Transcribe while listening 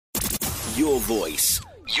Your voice,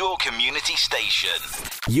 your community station.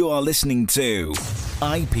 You are listening to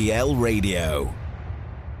IPL Radio.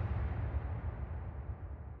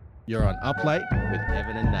 You're on Up Late with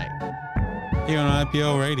Evan and Nate. Here on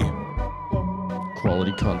IPL Radio.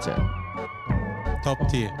 Quality content. Top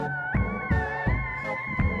tier.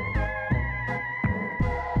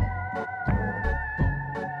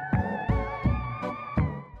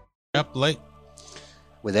 Up Late.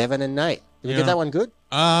 With Evan and Nate. Did we Yeah. get that one good?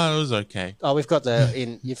 It was okay. Oh, we've got the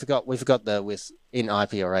in. You forgot. We forgot the with in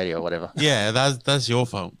IPL radio or whatever. Yeah, that's your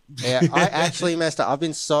fault. Yeah, I actually messed up. I've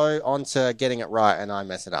been so onto getting it right, and I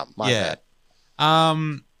messed it up. My Yeah.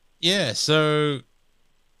 bad. Yeah, so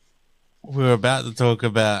we're about to talk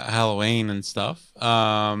about Halloween and stuff.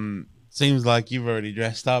 Seems like you've already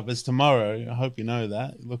dressed up. It's tomorrow. I hope you know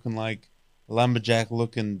that. You're looking like a lumberjack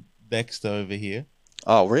looking Dexter over here.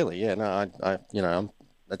 Oh, really? Yeah. No, I you know,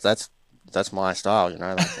 that's my style. You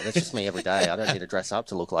know, that's just me every day. I don't need to dress up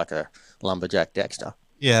to look like a lumberjack Dexter.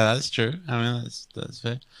 Yeah, that's true. I mean, that's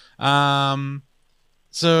fair.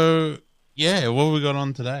 So yeah, what have we got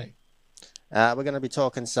on today? We're going to be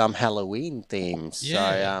talking some Halloween themes.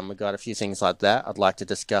 Yeah. So we've got a few things like that. I'd like to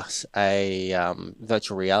discuss a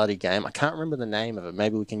virtual reality game. I can't remember the name of it.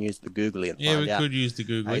 Maybe we can use the Googly and Yeah, find we out. could use the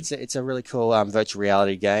Google. It's a really cool virtual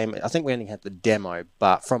reality game. I think we only had the demo,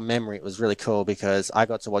 but from memory, it was really cool because I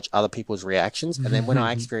got to watch other people's reactions. And then when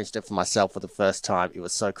I experienced it for myself for the first time, it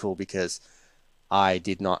was so cool because I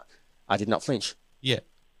did not flinch. Yeah.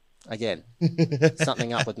 Again,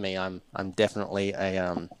 something up with me. I'm definitely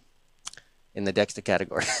a in the Dexter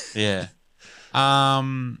category. Yeah.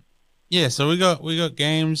 Yeah, so we got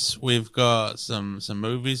games, we've got some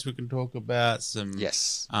movies we can talk about, some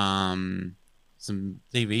Yes. some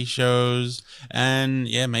TV shows, and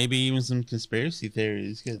yeah, maybe even some conspiracy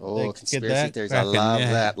theories. Conspiracy that theories. I cracking, love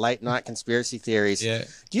yeah. that. Late night conspiracy theories. Yeah.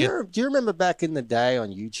 Do you remember back in the day on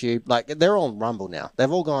YouTube? Like, they're all on Rumble now.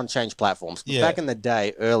 They've all gone changed platforms. But Yeah. back in the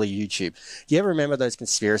day, early YouTube, do you ever remember those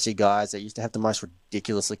conspiracy guys that used to have the most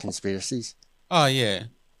ridiculously conspiracies? Oh yeah.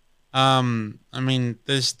 I mean,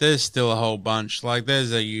 there's still a whole bunch. Like,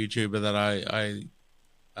 there's a YouTuber that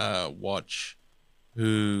I watch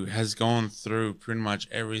who has gone through pretty much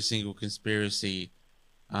every single conspiracy,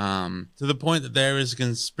 to the point that there is a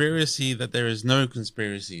conspiracy that there is no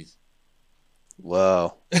conspiracies.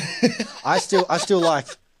 Whoa. I still like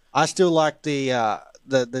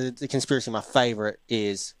the conspiracy. My favorite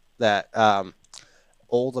is that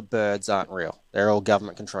all the birds aren't real. They're all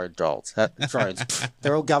government controlled drones.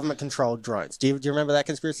 They're all government controlled drones. Do you remember that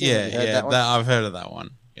conspiracy? Yeah, Have you heard yeah, that one? I've heard of that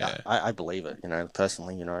one. Yeah, I believe it. You know,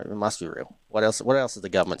 personally, you know, it must be real. What else is the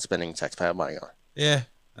government spending taxpayer money on? yeah,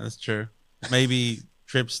 that's true. Maybe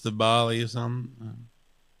trips to Bali or something.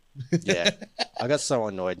 Yeah, I got so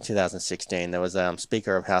annoyed in 2016. There was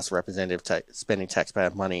Speaker of House of Representative spending taxpayer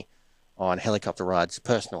money on helicopter rides,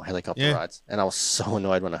 personal helicopter rides, and I was so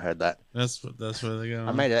annoyed when I heard that. That's where they go.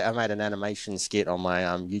 I made an animation skit on my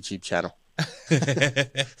YouTube channel,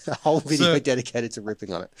 a whole video So- dedicated to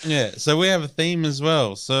ripping on it. Yeah, so we have a theme as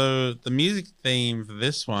well. So the music theme for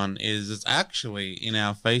this one it's actually in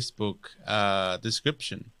our Facebook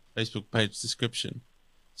description, Facebook page description.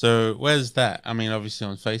 So where's that? I mean, obviously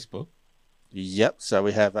on Facebook. Yep. So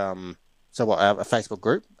we have a Facebook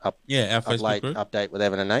group Yeah, our Facebook group. update with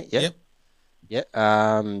Evan and Nate. Yep. Yep.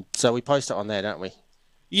 Yeah. So we post it on there, don't we?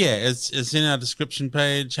 Yeah, it's in our description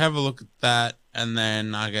page. Have a look at that, and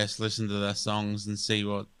then I guess listen to their songs and see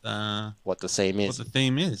what What the theme is. the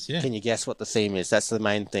theme is. Yeah. Can you guess what the theme is? That's the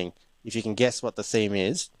main thing. If you can guess what the theme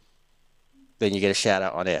is, then you get a shout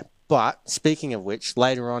out on air. But speaking of which,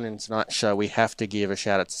 later on in tonight's show, we have to give a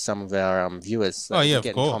shout out to some of our viewers. Oh, yeah, we're of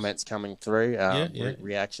getting course. comments coming through, Yeah.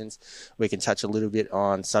 reactions. We can touch a little bit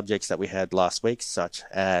on subjects that we had last week, such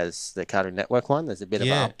as the Cartoon Network one. There's a bit of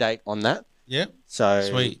Yeah. an update on that. Yep. So,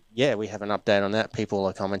 Sweet. yeah, we have an update on that. People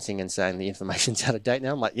are commenting and saying the information's out of date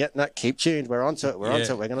now. I'm like, yeah, no, keep tuned. We're onto it. We're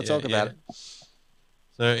onto it. We're going to talk about it.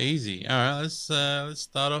 So easy. All right, let's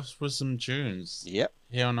start off with some tunes Yep.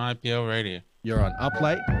 here on IPL Radio. You're on Up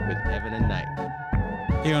Late with Evan and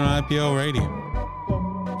Nate. Here on IPL Radio.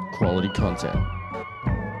 Quality content.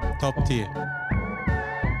 Top tier.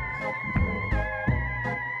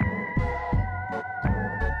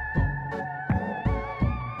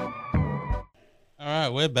 All right,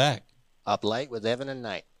 we're back. Up late with Evan and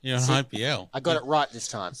Nate. Here on See, IPL. I got it right this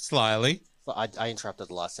time. Slyly. But I interrupted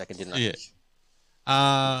the last second, didn't I?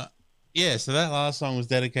 Yeah. Yeah, so that last song was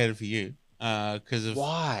dedicated for you. Because of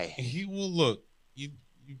Why? you will look, you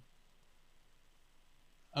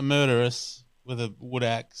a murderess with a wood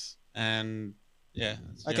axe, and yeah.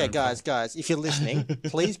 Okay, guys, if you're listening,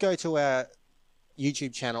 please go to our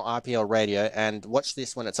YouTube channel RPL Radio and watch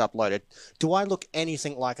this when it's uploaded, do I look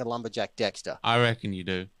anything like a lumberjack Dexter? I reckon you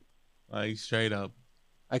do. Like, straight up.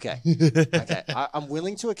 Okay. Okay. I'm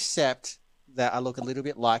willing to accept that I look a little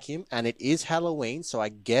bit like him, and it is Halloween, so I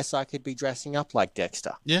guess I could be dressing up like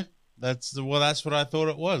Dexter. Yeah, that's what I thought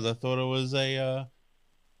it was. I thought it was a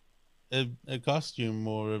costume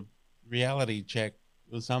or a reality check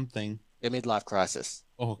or something. A midlife crisis.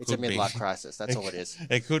 Oh, It's a midlife crisis. That's all it is.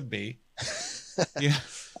 It could be. Yeah,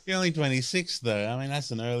 you're only 26 though. I mean,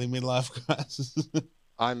 that's an early midlife crisis.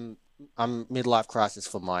 I'm midlife crisis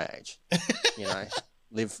for my age. You know,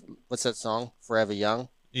 live. What's that song? Forever Young.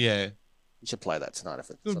 Yeah, You should play that tonight if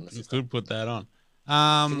it's on the you system. could put that on.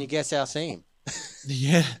 Can you guess our theme?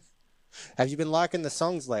 Yeah, Have you been liking the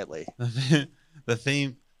songs lately? the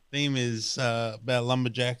theme is about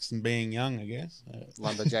lumberjacks and being young, I guess.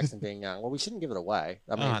 Lumberjacks and being young. Well, we shouldn't give it away.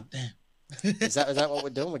 I mean, Oh damn! is that what we're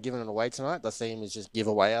doing? We're giving it away tonight. The theme is just give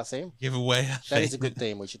away our theme. Give away. That is a good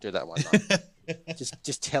theme. We should do that one night.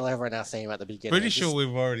 just tell everyone our theme at the beginning. Pretty sure we've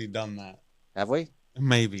already done that. Have we?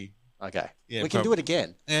 Maybe. Okay. Yeah, we can do it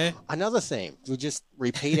again. Yeah. Another theme. We'll just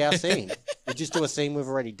repeat our theme. We'll just do a theme we've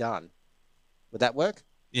already done. Would that work?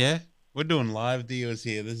 Yeah. We're doing live deals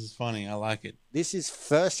here. This is funny. I like it. This is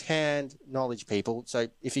first-hand knowledge, people. So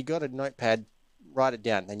if you got a notepad, write it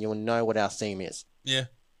down, and you will know what our theme is. Yeah.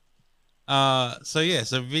 So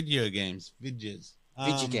video games. Vidges.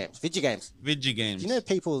 Video games. Video games. Do you know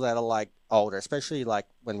people that are like older, especially like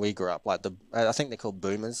when we grew up, like I think they're called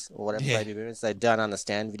boomers or whatever, Yeah. baby boomers. They don't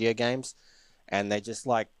understand video games, and they're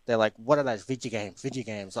like, what are those video games? Video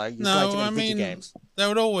games, like you play too many video games. They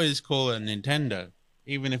would always call it Nintendo,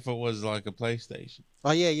 even if it was like a PlayStation.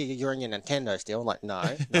 Oh yeah, you're on your Nintendo still. Like no,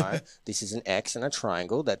 this is an X and a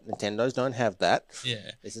triangle. That Nintendos don't have that.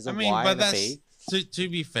 Yeah. This is a Y and a B. To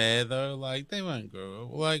be fair though, like they won't grow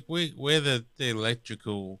up. Like we're the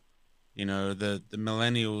electrical, you know, the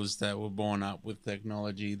millennials that were born up with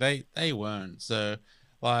technology. They weren't. So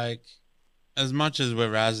like as much as we're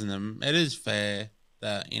razzing them, it is fair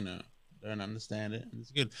that, you know, don't understand it. It's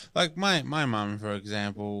good. Like my mum, for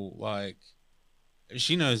example, like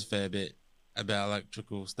she knows a fair bit about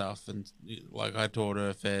electrical stuff, and like I taught her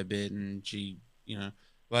a fair bit, and she, you know,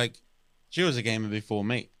 like she was a gamer before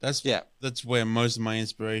me. That's where most of my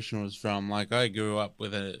inspiration was from. Like I grew up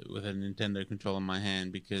with a Nintendo controller in my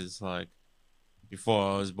hand because like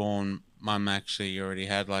before I was born, Mum actually already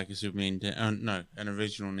had like a Super Nintendo, an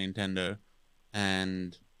original Nintendo,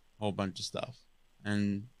 and a whole bunch of stuff.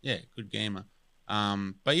 And yeah, good gamer.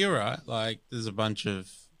 But you're right. Like there's a bunch of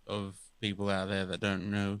people out there that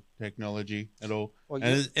don't know technology at all. Well,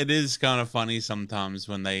 and it is kind of funny sometimes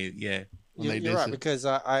when they you're right, because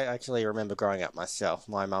I actually remember growing up myself.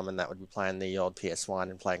 My mum and that would be playing the old PS1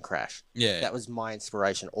 and playing Crash. Yeah. That was my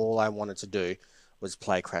inspiration. All I wanted to do was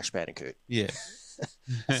play Crash Bandicoot. Yeah.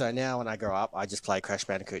 So now when I grow up, I just play Crash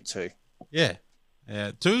Bandicoot 2. Yeah.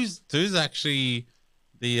 Yeah. Two's actually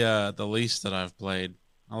the least that I've played.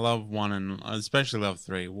 I love 1 and I especially love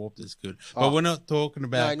 3. Warped is good. But we're not talking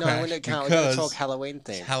about Crash we can't. We're going to talk Halloween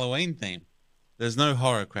theme. It's Halloween theme. There's no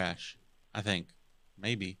horror Crash, I think.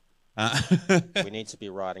 Maybe. We need to be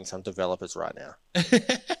writing some developers right now.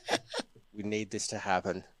 We need this to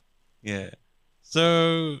happen. Yeah.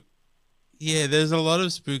 So, yeah, there's a lot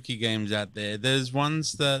of spooky games out there. There's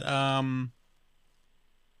ones that, I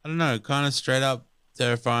don't know, kind of straight up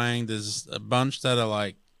terrifying. There's a bunch that are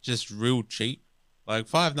like just real cheap, like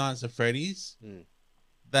Five Nights at Freddy's.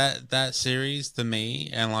 That series to me,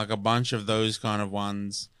 and like a bunch of those kind of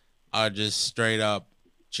ones are just straight up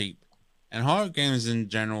cheap. And horror games in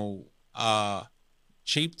general are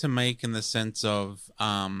cheap to make in the sense of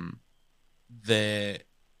they're,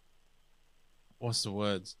 what's the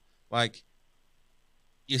words? Like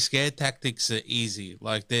your scare tactics are easy.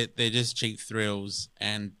 Like they're just cheap thrills,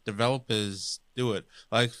 and developers do it.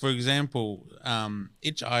 Like for example,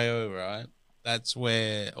 itch.io, right? That's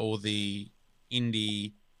where all the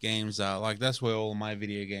indie games are. Like that's where all my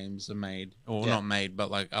video games are made, or not made, but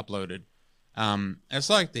like uploaded. It's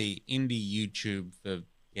like the indie YouTube for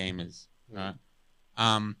gamers, right?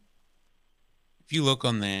 If you look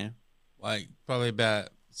on there, like probably about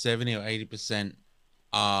 70 or 80%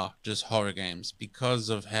 are just horror games because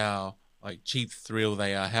of how like cheap thrill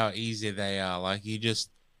they are, how easy they are. Like you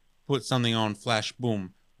just put something on, flash,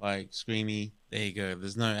 boom, like screamy, there you go.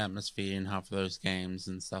 There's no atmosphere in half of those games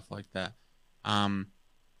and stuff like that.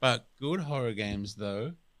 But good horror games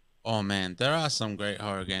though, oh man, there are some great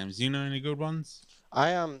horror games. Do you know any good ones? I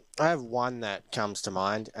have one that comes to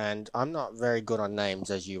mind, and I'm not very good on names,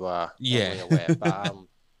 as you are probably aware. But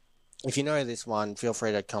if you know this one, feel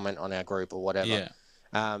free to comment on our group or whatever. Yeah.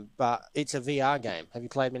 But it's a VR game. Have you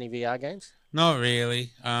played many VR games? Not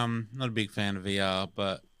really. Not a big fan of VR,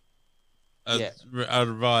 but Yeah. I'd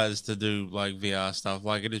advise to do like VR stuff.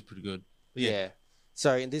 Like it is pretty good. But yeah. Yeah.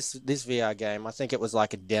 So in this VR game, I think it was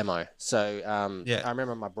like a demo. So Yeah. I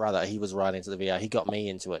remember my brother, he was right into the VR. He got me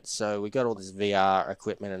into it. So we got all this VR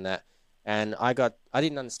equipment and that. And I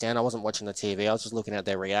didn't understand. I wasn't watching the TV. I was just looking at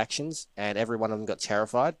their reactions, and every one of them got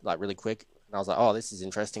terrified, like really quick. And I was like, "Oh, this is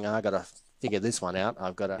interesting. I got to figure this one out.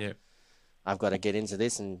 Yeah. I've got to get into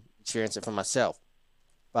this and experience it for myself."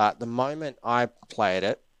 But the moment I played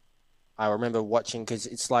it, I remember watching because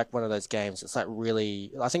it's like one of those games. It's like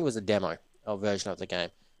really, I think it was a demo or version of the game.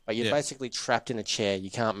 But you're Yeah. basically trapped in a chair.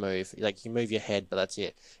 You can't move. Like you move your head, but that's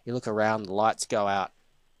it. You look around, the lights go out,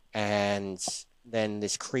 and then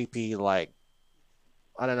this creepy like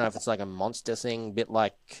I don't know if it's like a monster thing, bit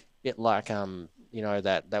like that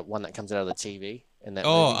one that comes out of the TV in that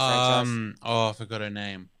movie franchise. I forgot her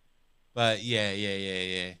name. But yeah.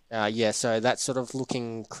 Yeah, so that sort of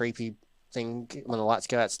looking creepy thing when the lights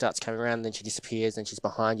go out starts coming around, then she disappears, then she's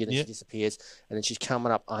behind you, then Yeah. she disappears, and then she's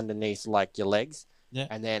coming up underneath like your legs. Yeah.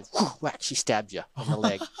 And then whack, she stabbed you in the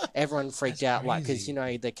leg. Everyone freaked That's out, like because crazy. you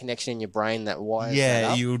know the connection in your brain that wires that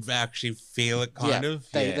Yeah, up. you would actually feel it kind of.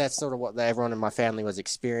 Yeah. That's sort of what everyone in my family was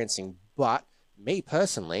experiencing. But me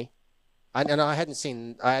personally, I hadn't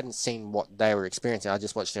seen what they were experiencing. I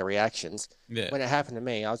just watched their reactions. Yeah. When it happened to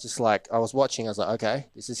me, I was just like, I was watching. I was like, okay,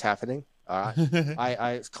 this is happening. All right.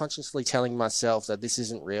 I was consciously telling myself that this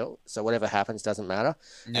isn't real. So whatever happens doesn't matter.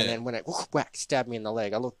 Yeah. And then when it whack stabbed me in the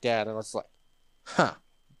leg, I looked down and I was like, huh.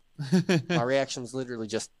 My reaction was literally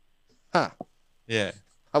just, huh. Yeah.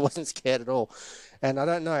 I wasn't scared at all. And I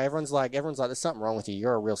don't know. Everyone's like, there's something wrong with you.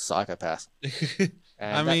 You're a real psychopath.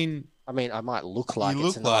 And I mean, I might look like You it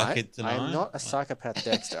look tonight. like it I am tonight. not a psychopath,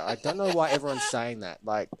 Dexter. I don't know why everyone's saying that.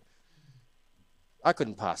 Like, I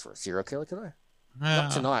couldn't pass for a serial killer, could I?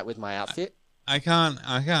 Not tonight with my outfit. I can't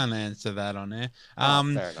answer that on air. Oh,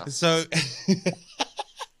 fair enough. So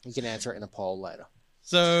You can answer it in a poll later.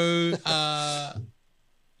 So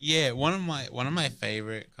yeah, one of my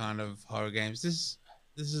favorite kind of horror games. This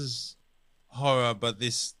is horror, but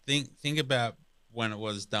think about when it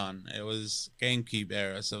was done. It was GameCube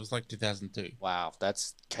era, so it was like 2002. Wow,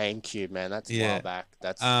 that's GameCube, man. That's a Yeah. while back.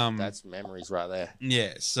 That's memories right there.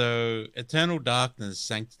 Yeah, so Eternal Darkness,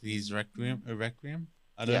 Sanctity's Requiem.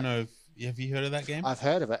 I don't Yeah. know if have you heard of that game? I've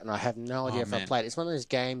heard of it, and I have no idea Oh, if I've man. played it. It's one of those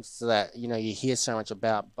games that you hear so much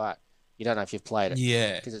about, but you don't know if you've played it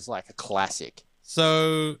Yeah. because it's like a classic.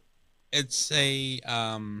 So it's a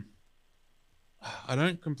I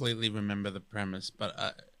don't completely remember the premise,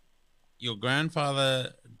 but your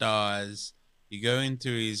grandfather dies. You go into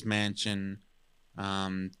his mansion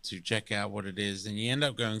to check out what it is, and you end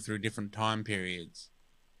up going through different time periods.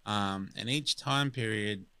 And each time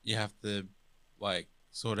period you have to like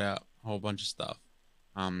sort out a whole bunch of stuff,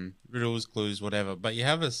 riddles, clues, whatever. But you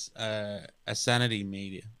have a sanity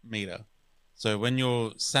meter. So when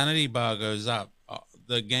your sanity bar goes up,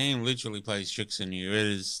 the game literally plays tricks on you. It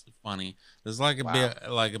is funny. There's like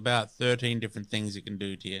about 13 different things it can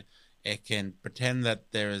do to you. It can pretend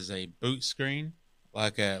that there is a boot screen,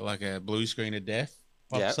 like a blue screen of death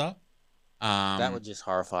pops up. That would just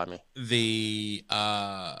horrify me.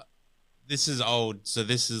 This is old, so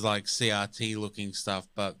this is like CRT looking stuff,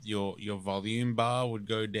 but your volume bar would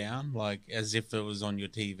go down, like as if it was on your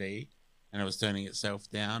TV and it was turning itself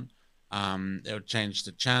down. It would change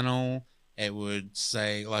the channel. It would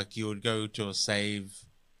say, like, you would go to a save,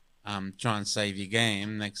 try and save your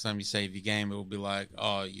game. Next time you save your game, it will be like,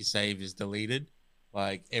 oh, your save is deleted.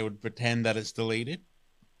 Like, it would pretend that it's deleted.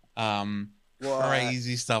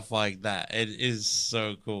 Crazy stuff like that. It is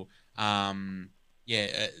so cool.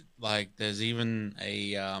 Like there's even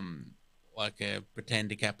a like a pretend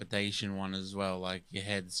decapitation one as well. Like your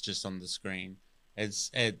head's just on the screen.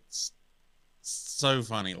 It's so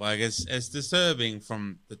funny. Like it's disturbing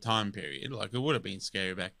from the time period. Like it would have been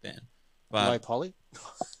scary back then. But Low poly?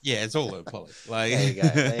 yeah, it's all low poly. Like There you go.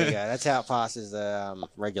 There you go. That's how it passes the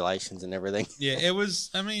regulations and everything. yeah, it was.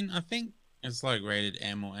 I mean, I think it's like rated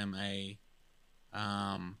M or MA.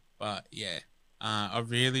 But yeah, I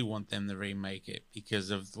really want them to remake it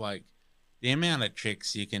because of like the amount of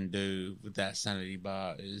tricks you can do with that sanity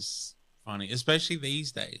bar is funny, especially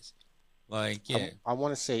these days. Like, yeah, I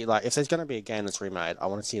want to see, like, if there's going to be a game that's remade, I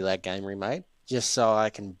want to see that game remade just so I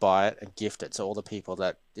can buy it and gift it to all the people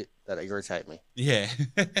that irritate me. yeah.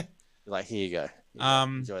 Like, here you go.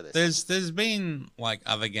 Enjoy this. There's been like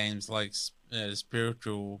other games like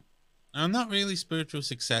spiritual, not really spiritual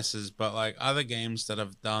successes, but like other games that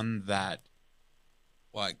have done that,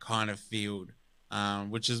 like kind of field.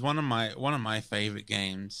 which is one of my favorite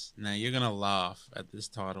games. Now you're gonna laugh at this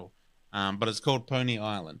title, but it's called Pony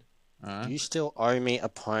Island. All right. You still owe me a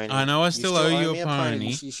pony. I know I still owe you a me pony.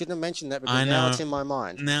 You shouldn't have mentioned that because I now know. it's in my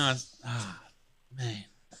mind. Now, man,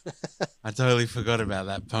 I totally forgot about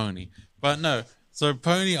that pony. But no, so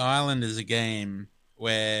Pony Island is a game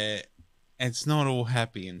where it's not all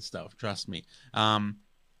happy and stuff. Trust me.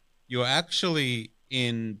 You're actually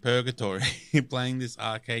in purgatory playing this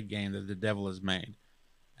arcade game that the devil has made,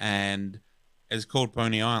 and it's called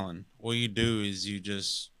Pony Island. All you do is you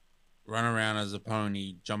just run around as a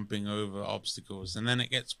pony, jumping over obstacles, and then it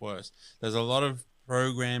gets worse. There's a lot of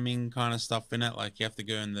programming kind of stuff in it. Like you have to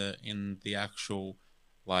go in the actual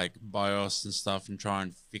like BIOS and stuff and try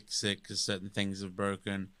and fix it because certain things are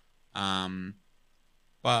broken.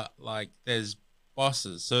 But like there's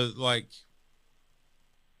bosses, so like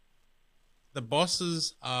the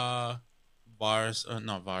bosses are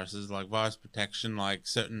not viruses, like virus protection, like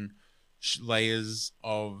certain layers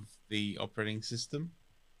of the operating system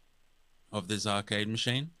of this arcade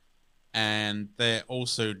machine, and they're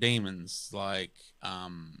also demons like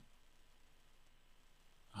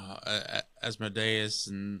Asmodeus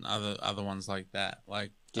and other ones like that.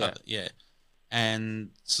 Like yeah,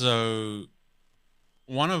 and so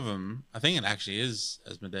one of them, I think it actually is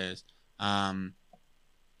Asmodeus,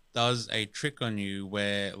 does a trick on you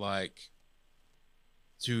where like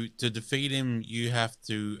to defeat him you have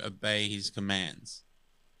to obey his commands.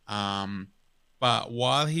 But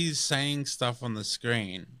while he's saying stuff on the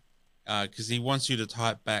screen, because he wants you to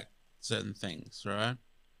type back certain things, right?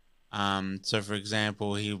 So for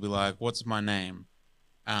example, he'll be like, "What's my name?"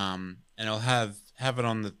 And he'll have it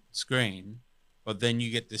on the screen, but then you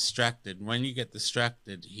get distracted. When you get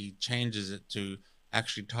distracted, he changes it to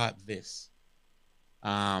actually type this.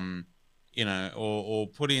 Or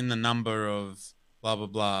put in the number of blah blah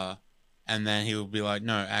blah, and then he will be like,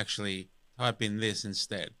 "No, actually, type in this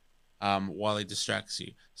instead." While he distracts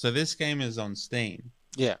you. So this game is on Steam.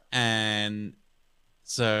 Yeah. And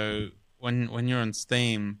so when you're on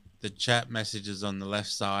Steam, the chat messages on the left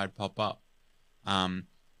side pop up.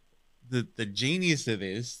 The genius of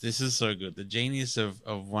this is so good. The genius of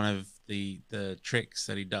one of the tricks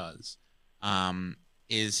that he does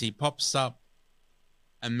is he pops up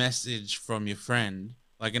a message from your friend,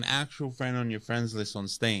 like an actual friend on your friends list on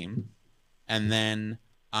Steam, and then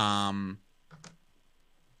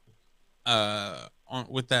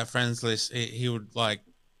with that friends list, he would like,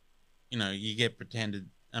 you get pretended.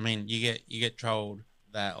 I mean, you get trolled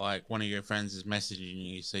that like one of your friends is messaging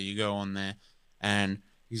you, so you go on there, and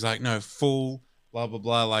he's like, "No, full blah blah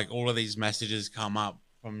blah." Like all of these messages come up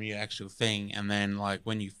from your actual thing, and then like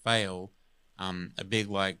when you fail, a big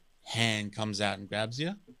like hand comes out and grabs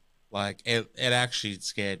you. Like it actually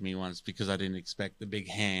scared me once because I didn't expect the big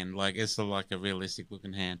hand. Like it's like a realistic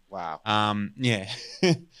looking hand. Wow. Yeah.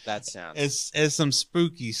 That sounds. It's some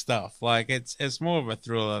spooky stuff. Like it's more of a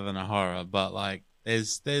thriller than a horror, but like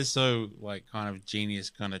there's so like kind of genius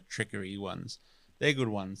kind of trickery ones. They're good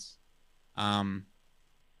ones. But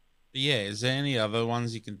yeah, is there any other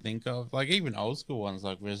ones you can think of? Like even old school ones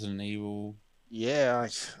like Resident Evil. Yeah,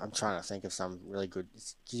 I'm trying to think of some really good.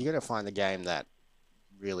 Because you got to find the game that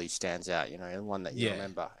really stands out, the one that you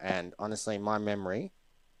remember. And honestly, my memory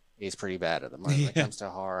is pretty bad at the moment when it comes to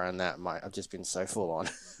horror and that. I've just been so full on.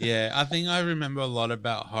 Yeah, I think I remember a lot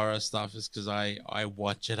about horror stuff is because I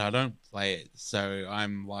watch it. I don't play it, so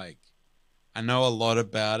I'm like, I know a lot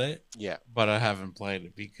about it. Yeah, but I haven't played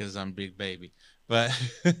it because I'm big baby. But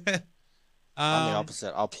I'm the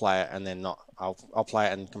opposite. I'll play it and then not. I'll play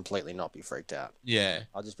it and completely not be freaked out. Yeah,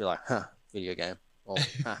 I'll just be like, video game or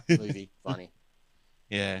movie, funny.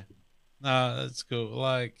 Yeah, no, that's cool.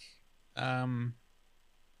 Like,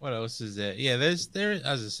 what else is there? Yeah, there.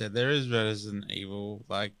 As I said, there is Resident Evil.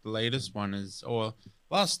 Like the latest one is, or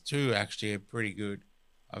last two actually are pretty good.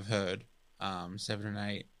 I've heard, 7 and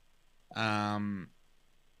 8.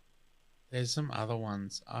 There's some other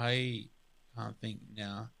ones I can't think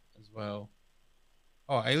now as well.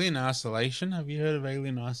 Oh, Alien Isolation. Have you heard of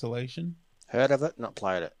Alien Isolation? Heard of it, not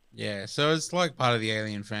played it. Yeah, so it's like part of the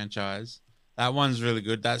Alien franchise. That one's really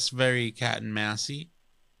good. That's very cat and mousey.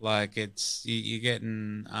 Like it's you're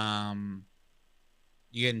getting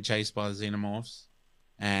chased by the xenomorphs,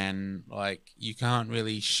 and like you can't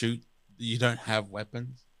really shoot. You don't have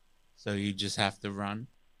weapons, so you just have to run.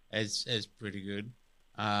 It's pretty good.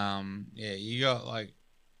 Yeah, you got like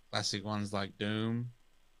classic ones like Doom,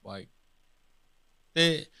 like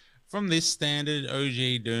they from this standard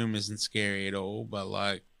OG Doom isn't scary at all, but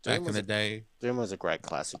like back in the day, Doom was a great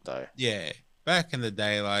classic though. Yeah, back in the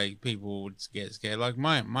day, like people would get scared. Like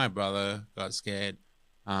my brother got scared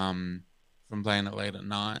from from playing it late at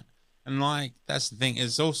night. And like that's the thing,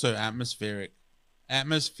 it's also atmospheric.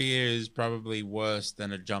 Atmosphere is probably worse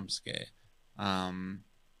than a jump scare.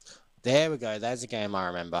 There we go. There's a game I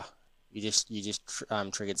remember. You just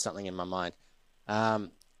triggered something in my mind.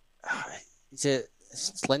 Is it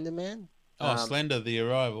Slender Man? Slender, the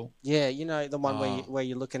Arrival. Yeah, you know the one where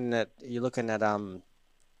you're looking at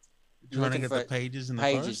Trying to get the pages in the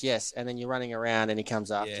forest? Yes, and then you're running around and he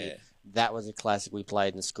comes after you. That was a classic we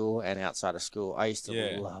played in school and outside of school. I used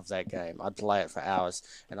to love that game. I'd play it for hours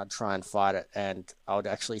and I'd try and fight it, and I would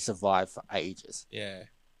actually survive for ages. Yeah,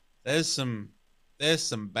 there's some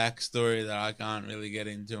backstory that I can't really get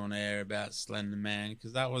into on air about Slender Man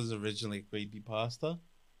because that was originally creepypasta.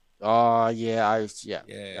 Oh yeah, I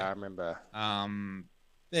remember.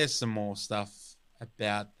 There's some more stuff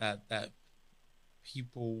about that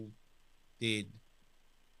people did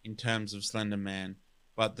in terms of Slender Man,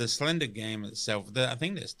 but the Slender game itself, I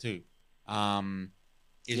think there's two,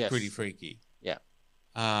 is pretty freaky. Yeah.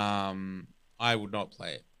 I would not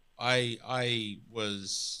play it. I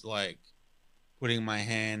was like putting my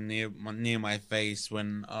hand near my face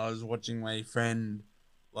when I was watching my friend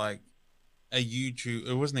like a YouTube.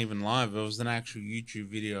 It wasn't even live. It was an actual YouTube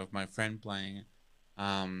video of my friend playing it.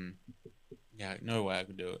 Yeah, no way I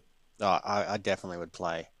could do it. Oh, I definitely would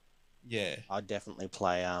play. Yeah, I'd definitely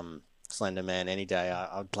play Slender Man any day.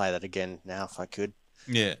 I'd play that again now if I could.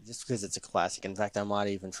 Yeah, just because it's a classic. In fact, I might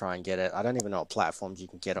even try and get it. I don't even know what platforms you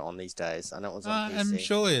can get it on these days. I know it was on PC. I'm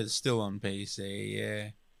sure it's still on PC. Yeah,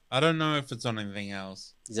 I don't know if it's on anything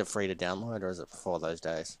else. Is it free to download or is it before those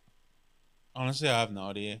days? Honestly, I have no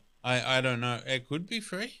idea. I don't know. It could be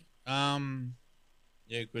free. Yeah,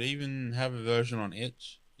 it could even have a version on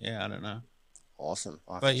itch. Yeah, I don't know. Awesome.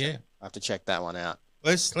 I have to check that one out.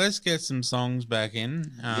 Let's get some songs back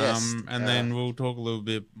in. And then we'll talk a little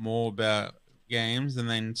bit more about games and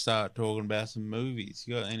then start talking about some movies.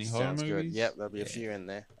 You got any horror movies? Sounds good. Yep, there'll be a few in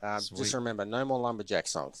there. Just remember, no more Lumberjack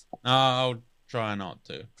songs. No, I'll try not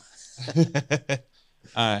to.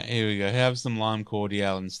 All right, here we go. Have some lime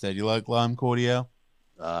cordial instead. You like lime cordial?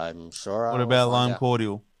 I'm sure. What about lime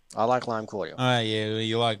cordial? I like lime cordial. All right, yeah,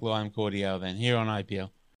 you like lime cordial then. Here on IPL.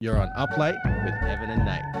 You're on Up Late with Evan and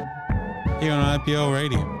Nate. Here on IPL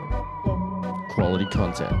Radio. Quality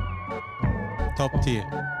content. Top tier.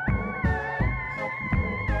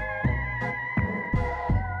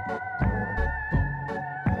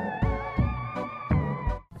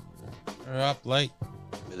 We're up late.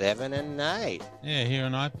 With Evan and Nate. Yeah, here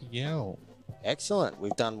on IPL. Excellent.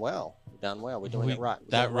 We've done well. We're doing it right.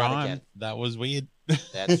 That rhyme. Again. That was weird.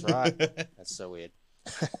 That's right. That's so weird.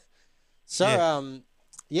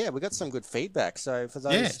 Yeah, we got some good feedback. So for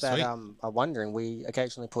those that are wondering, we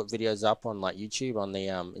occasionally put videos up on like YouTube on the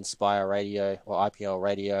Inspire Radio or IPL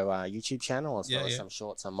Radio YouTube channel, as well as some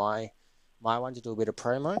shorts on my one to do a bit of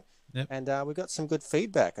promo. Yep. And we got some good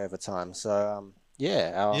feedback over time. So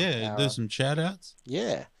do some shout outs.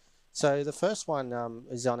 Yeah. So the first one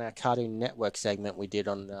is on our Cartoon Network segment we did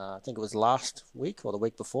on I think it was last week or the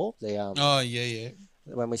week before.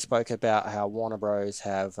 When we spoke about how Warner Bros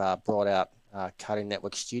have brought out Cartoon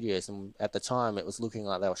Network Studios, and at the time it was looking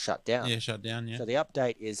like they were shut down. Yeah, shut down. Yeah. So the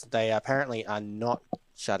update is they apparently are not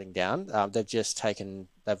shutting down. They've just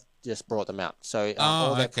brought them out. So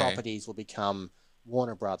all their properties will become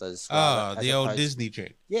Warner Brothers. The old Disney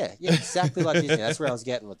trick. Yeah, exactly like Disney. That's where I was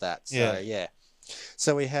getting with that. So yeah.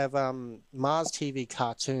 So we have Mars TV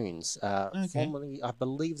Cartoons. Formerly, I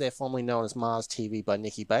believe they're formerly known as Mars TV by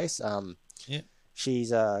Nikki Bass.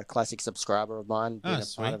 She's a classic subscriber of mine, been a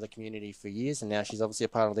part of the community for years, and now she's obviously a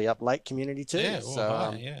part of the Up Late community too.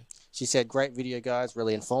 Yeah, she said, "Great video, guys,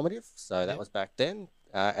 really informative." So that was back then.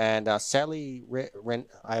 And Sally,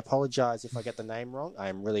 I apologize if I get the name wrong. I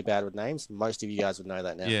am really bad with names. Most of you guys would know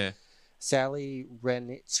that now. Yeah. Sally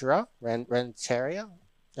Renteria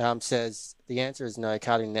says the answer is no.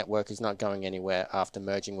 Cartoon Network is not going anywhere after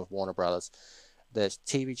merging with Warner Brothers. The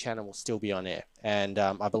TV channel will still be on air, and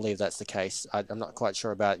I believe that's the case. I'm not quite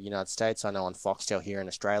sure about the United States. I know on Foxtel here in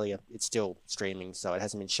Australia, it's still streaming, so it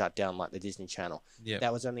hasn't been shut down like the Disney Channel. Yep.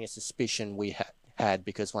 That was only a suspicion we had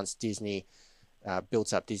because once Disney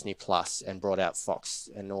built up Disney Plus and brought out Fox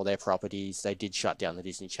and all their properties, they did shut down the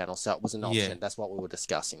Disney Channel, so it was an option. That's what we were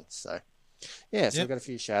discussing. So, we've got a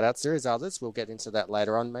few shout-outs. There is others. We'll get into that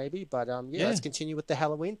later on maybe, but let's continue with the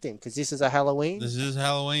Halloween theme because this is a Halloween. This is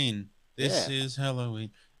Halloween.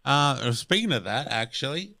 Speaking of that,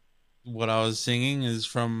 actually, what I was singing is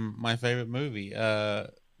from my favorite movie,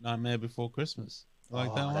 Nightmare Before Christmas. You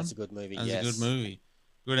like that one? That's a good movie. That's a good movie.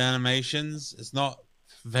 Good animations. It's not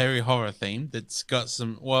very horror themed. It's got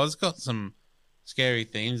some scary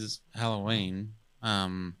themes. It's Halloween.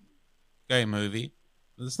 Got Great movie.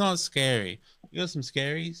 It's not scary. You got some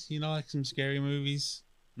scaries? You know, like some scary movies?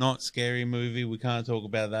 Not scary movie. We can't talk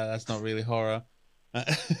about that. That's not really horror.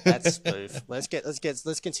 That's spoof. Let's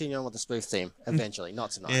continue on with the spoof theme eventually,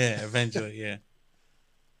 not tonight. Yeah, eventually, yeah.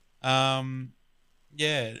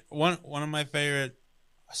 Yeah, one of my favorite.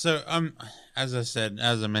 So as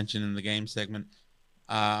I mentioned in the game segment,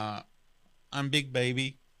 I'm big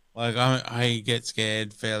baby. Like I get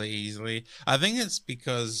scared fairly easily. I think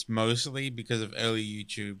it's mostly because of early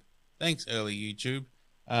YouTube. Thanks, early YouTube.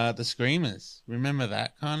 The screamers. Remember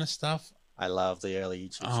that kind of stuff? I love the early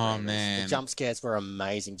YouTube Oh screamers. man, The jump scares were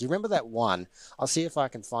amazing. Do you remember that one? I'll see if I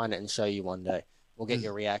can find it and show you one day. We'll get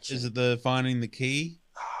your reaction. is it the finding the key?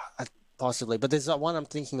 Possibly, but there's one I'm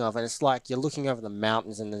thinking of, and it's like you're looking over the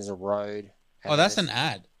mountains and there's a road. Oh, that's an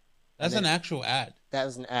ad. That's an actual ad. That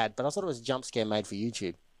was an ad, but I thought it was a jump scare made for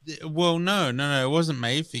YouTube. Well, no, it wasn't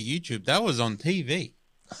made for YouTube. That was on TV.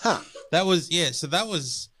 Huh. That was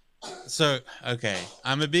okay.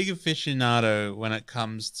 I'm a big aficionado when it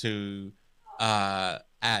comes to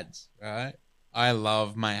ads, right? I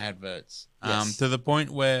love my adverts. Yes. To the point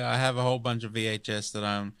where I have a whole bunch of VHS that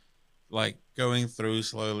I'm like going through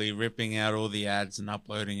slowly, ripping out all the ads and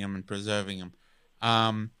uploading them and preserving them.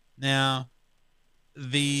 Now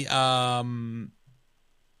the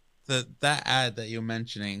that ad that you're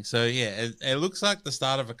mentioning. So yeah, it looks like the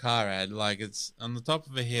start of a car ad. Like it's on the top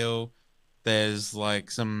of a hill. There's like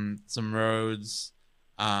some roads,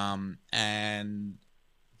 and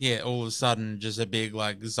yeah, all of a sudden, just a big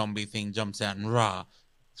like zombie thing jumps out and rah.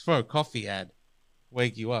 It's for a coffee ad,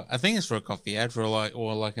 wake you up. I think it's for a coffee ad for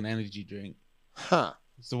like an energy drink. Huh.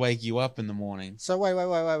 It's to wake you up in the morning. So wait.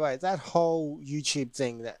 That whole YouTube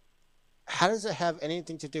thing, how does it have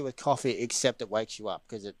anything to do with coffee except it wakes you up?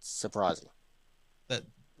 Because it's surprising. That's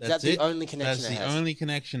Is that the only connection That's it the has? only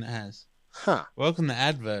connection it has. Huh. Welcome to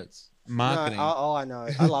adverts. Marketing. No, I know.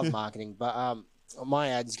 I love marketing, but my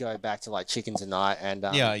ads go back to like Chicken Tonight and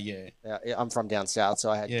Yeah. I'm from down south, so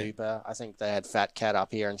I had Yeah. Duper. I think they had Fat Cat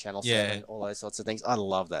up here on Channel 7, all those sorts of things. I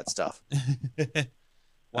love that stuff.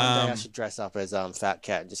 One day I should dress up as Fat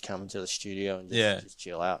Cat and just come into the studio and just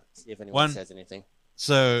chill out. See if anyone says anything.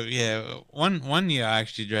 So yeah, one year I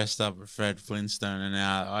actually dressed up as Fred Flintstone, and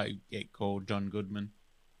now I get called John Goodman,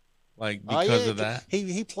 like because of that.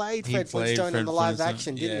 He played Fred Flintstone in the live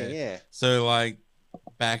action, didn't he? Yeah. So like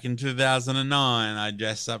back in 2009, I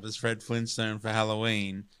dressed up as Fred Flintstone for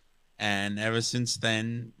Halloween, and ever since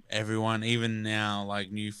then, everyone, even now, like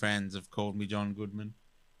new friends, have called me John Goodman,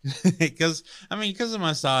 because of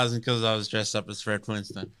my size and because I was dressed up as Fred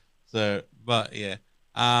Flintstone. So, but yeah.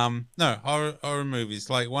 No, horror movies.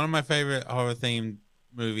 Like one of my favorite horror themed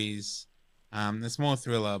movies. It's more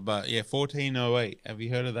thriller, but yeah, 1408. Have you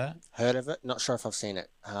heard of that? Heard of it? Not sure if I've seen it.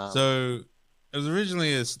 So it was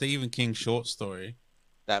originally a Stephen King short story.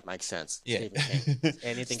 That makes sense. Yeah. Stephen King.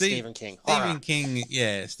 Anything Stephen King. Horror.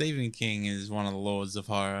 Stephen King is one of the lords of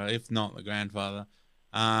horror, if not the grandfather.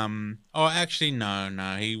 Actually,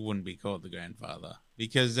 no, he wouldn't be called the grandfather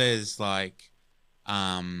because there's like,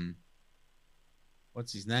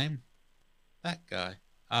 what's his name? That guy.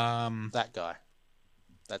 That guy.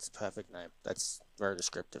 That's the perfect name. That's very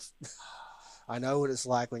descriptive. I know what it's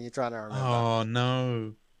like when you're trying to remember. Oh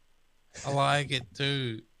no, I like it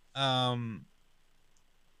too.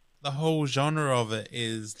 The whole genre of it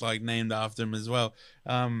is like named after him as well.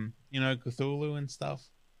 Cthulhu and stuff.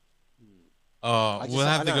 Oh, we'll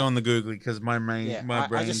have to go on the Googly because my brain's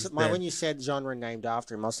dead. When you said genre named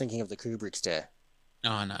after him, I was thinking of the Kubrick stare.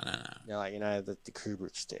 Oh no. The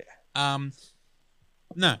Kubrick stare.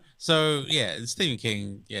 No. So yeah, Stephen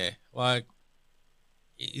King. Yeah, like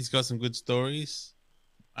he's got some good stories.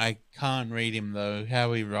 I can't read him though.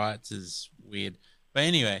 How he writes is weird. But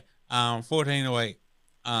anyway, 1408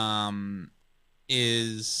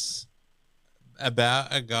 is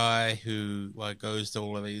about a guy who like goes to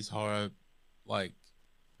all of these haunted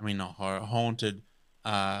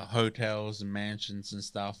hotels and mansions and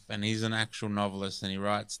stuff, and he's an actual novelist, and he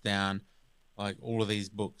writes down like all of these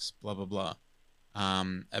books, blah blah blah,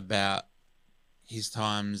 about his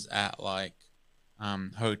times at like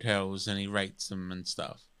hotels, and he rates them and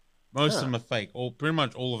stuff. Most of them are fake, pretty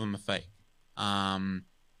much all of them are fake.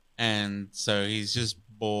 And so he's just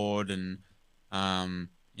bored, and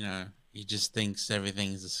he just thinks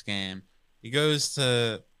everything's a scam. He goes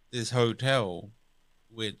to this hotel,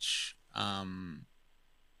 which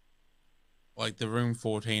like the room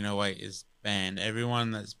 1408 is banned.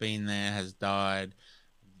 Everyone that's been there has died.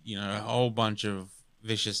 A whole bunch of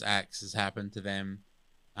vicious acts has happened to them.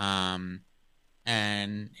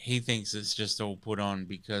 And he thinks it's just all put on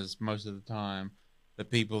because most of the time the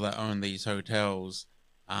people that own these hotels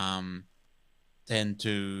tend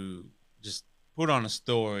to just put on a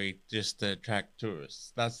story just to attract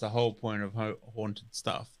tourists. That's the whole point of haunted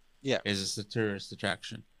stuff. Yeah. Is it's a tourist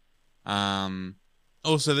attraction.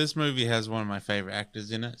 Also, this movie has one of my favorite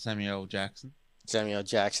actors in it, Samuel L. Jackson. Samuel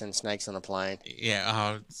Jackson, Snakes on a Plane.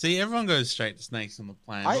 Yeah. See, everyone goes straight to Snakes on the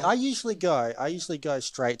Plane. I usually go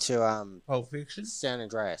straight to Pulp Fiction. San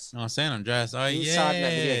Andreas. Oh, San Andreas. Oh, He's hard in that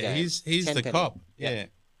video yeah. game. He's the Tenpenny. cop. Yeah.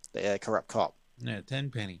 Yeah. The corrupt cop. Yeah,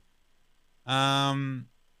 Tenpenny. But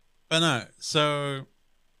no. So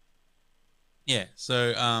yeah.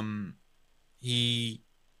 So he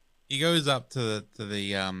goes up to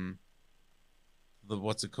the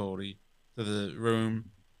what's it called? To the room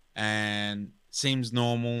and seems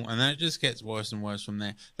normal, and then it just gets worse and worse from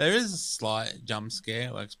there. There is a slight jump scare,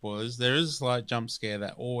 like spoilers. There is a slight jump scare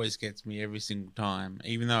that always gets me every single time,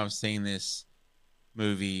 even though I've seen this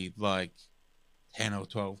movie like 10 or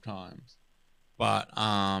 12 times. But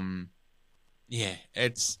yeah,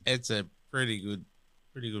 it's a pretty good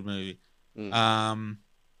movie. Any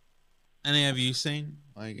have you seen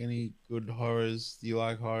like any good horrors? Do you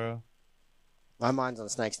like horror? My mind's on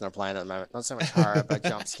Snakes on a Plane at the moment. Not so much horror, but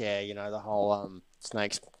jump scare. You know, the whole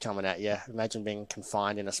snakes coming at you. Imagine being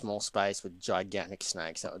confined in a small space with gigantic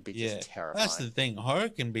snakes. That would be just terrifying. That's the thing. Horror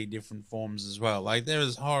can be different forms as well. Like there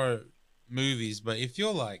is horror movies, but if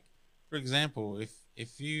you're like, for example,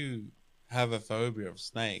 if you have a phobia of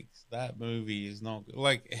snakes, that movie is not good.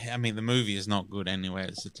 Like, I mean, the movie is not good anyway.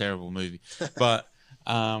 It's a terrible movie. But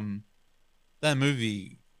that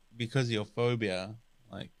movie, because of your phobia,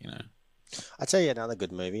 like, you know. I'll tell you another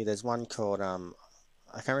good movie. There's one called, I can't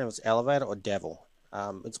remember if it's Elevator or Devil.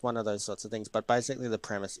 It's one of those sorts of things. But basically the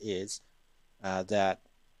premise is that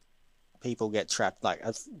people get trapped, like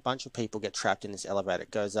a bunch of people get trapped in this elevator.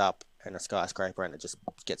 It goes up in a skyscraper and it just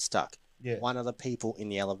gets stuck. Yeah. One of the people in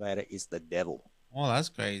the elevator is the devil. Oh, that's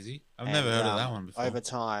crazy. I've never heard of that one before. Over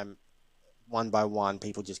time, one by one,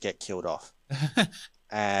 people just get killed off.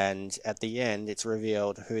 And at the end, it's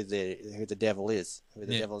revealed who the devil is, who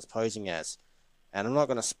the devil is posing as. And I'm not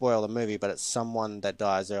going to spoil the movie, but it's someone that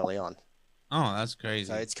dies early on. Oh, that's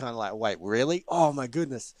crazy. So it's kind of like, wait, really? Oh my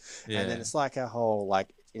goodness. Yeah. And then it's like a whole,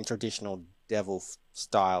 like, in traditional devil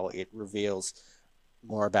style, it reveals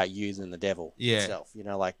more about you than the devil itself. You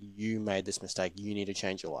know, like, you made this mistake, you need to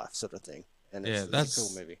change your life, sort of thing. And it's a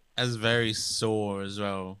cool movie. That's very Saw as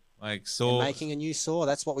well. Like Saw. They're making a new Saw.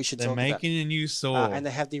 That's what we should talk about. They're making a new Saw. And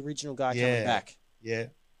they have the original guy coming back. Yeah.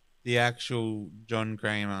 The actual John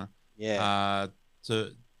Kramer. Yeah.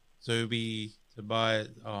 Tobias.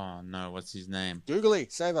 Oh no, what's his name? Googly,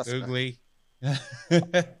 save us. Googly.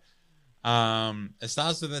 It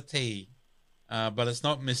starts with a T, but it's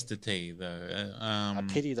not Mr. T though. I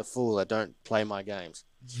pity the fool that don't play my games.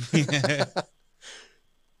 Wait,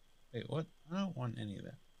 what? I don't want any of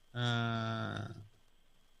that.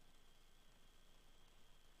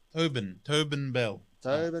 Tobin Bell.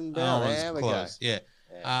 Tobin Bell. There we go. Yeah.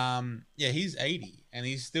 He's 80 and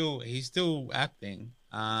he's still acting.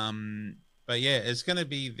 But yeah, it's gonna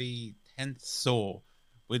be the 10th Saw,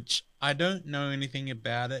 which I don't know anything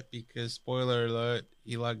about it because spoiler alert,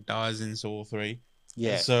 he like dies in Saw 3.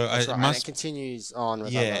 Yeah. So right. it And it continues on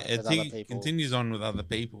with other people. Continues on with other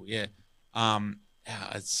people. Yeah.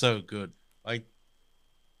 It's so good. Like,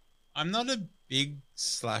 I'm not a big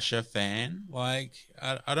slasher fan. Like,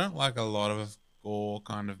 I don't like a lot of gore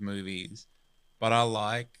kind of movies, but I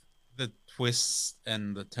like the twists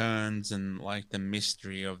and the turns and like the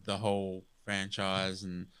mystery of the whole franchise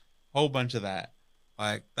and a whole bunch of that.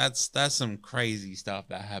 Like, that's some crazy stuff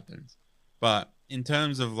that happens. But in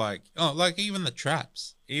terms of like even the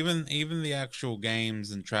traps, even the actual games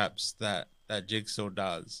and traps that Jigsaw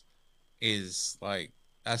does is like,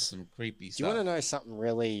 that's some creepy stuff. Do you want to know something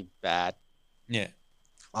really bad? Yeah.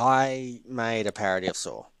 I made a parody of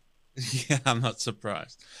Saw. Yeah, I'm not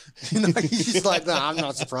surprised. You're just like, no, I'm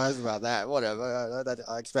not surprised about that. Whatever.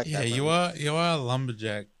 I expect that. Yeah, you are a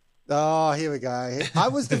lumberjack. Oh, here we go. I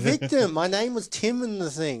was the victim. My name was Tim in the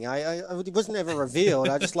thing. It wasn't ever revealed.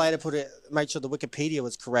 I just later made sure the Wikipedia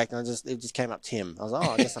was correct, and it just came up Tim. I was like,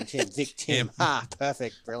 oh, I guess I'm Tim. Vic Tim.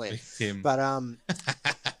 Perfect, brilliant. Vic Tim. But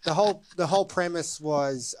the whole premise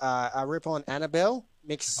was a rip on Annabelle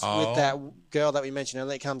mixed with that girl that we mentioned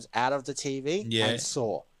earlier. It comes out of the TV and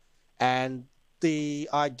Saw, and the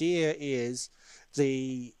idea is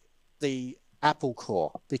the apple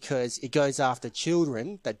core, because it goes after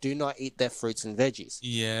children that do not eat their fruits and veggies.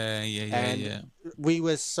 Yeah. We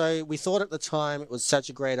thought at the time it was such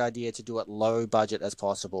a great idea to do it low budget as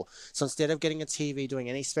possible. So instead of getting a TV doing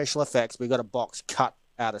any special effects, we got a box cut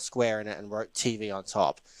out a square in it and wrote TV on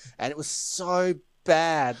top. And it was so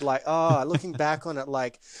bad. Like, oh, looking back on it,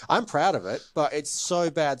 like, I'm proud of it, but it's so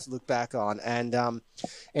bad to look back on. And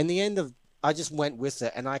in the end of, I just went with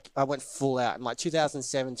it, and I went full out in like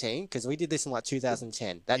 2017 because we did this in like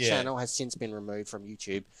 2010. That channel has since been removed from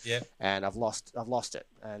YouTube. Yeah. And I've lost it,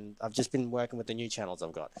 and I've just been working with the new channels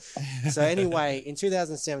I've got. So anyway, in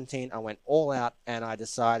 2017, I went all out, and I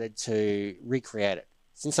decided to recreate it.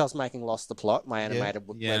 Since I was making Lost the Plot, my animated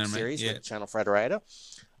web series with Channel Frederator,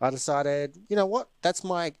 I decided, you know what? That's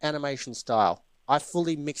my animation style. I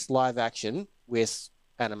fully mixed live action with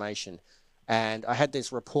animation. And I had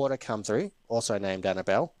this reporter come through, also named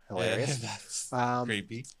Annabelle. Hilarious. That's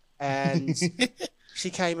creepy. And she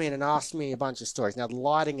came in and asked me a bunch of stories. Now, the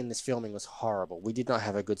lighting in this filming was horrible. We did not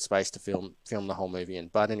have a good space to film the whole movie in.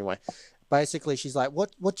 But anyway, basically, she's like,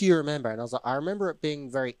 what do you remember? And I was like, I remember it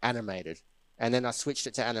being very animated. And then I switched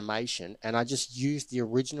it to animation, and I just used the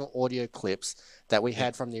original audio clips that we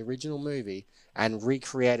had from the original movie and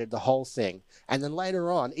recreated the whole thing. And then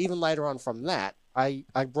later on, even later on from that, I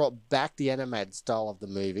brought back the animated style of the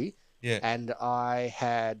movie. Yeah. And I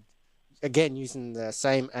had, again, using the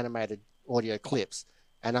same animated audio clips,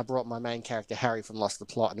 and I brought my main character, Harry from Lost the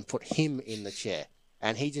Plot, and put him in the chair.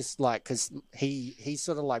 And he just, like, because he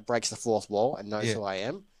sort of, like, breaks the fourth wall and knows who I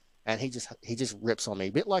am. And he just rips on me,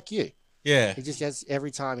 a bit like you. Yeah. He just has,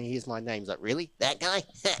 every time he hears my name, he's like, really? That guy?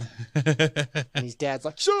 And his dad's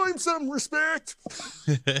like, show him some respect.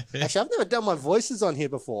 Actually, I've never done my voices on here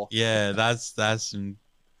before. Yeah, that's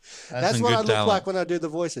what I look like when I do the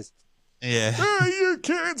voices. Yeah. Hey, you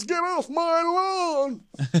kids, get off my lawn.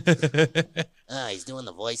 He's doing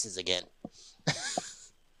the voices again.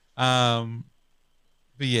 But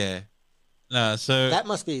yeah. No, so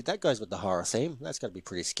that goes with the horror theme. That's got to be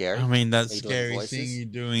pretty scary. I mean, that's scary seeing you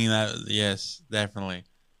doing that. Yes, definitely.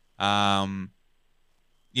 Yeah,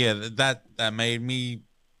 that made me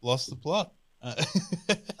lost the plot.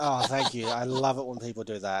 Oh, thank you. I love it when people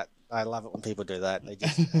do that. They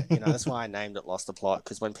just, that's why I named it Lost the Plot,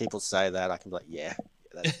 because when people say that, I can be like, yeah,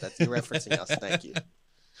 that's you're referencing us. Thank you.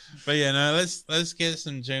 But yeah, no, let's get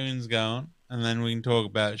some tunes going, and then we can talk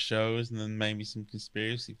about shows, and then maybe some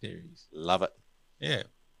conspiracy theories. Love it. Yeah.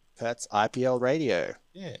 That's IPL Radio.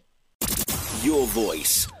 Yeah. Your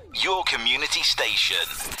voice, your community station.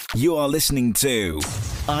 You are listening to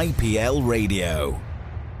IPL Radio.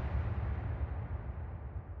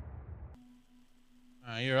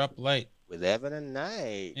 You're up late with Evan and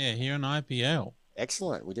Nate. Yeah, here on IPL.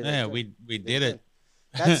 Excellent. We did it. Yeah, we did it.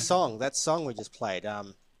 That song we just played.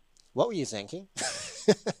 What were you thinking?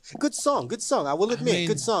 Good song. I will admit,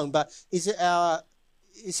 good song. But is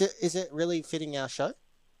it really fitting our show?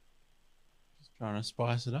 Just trying to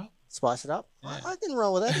spice it up. Spice it up. Yeah. I can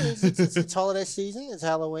roll with that. It's holiday season. It's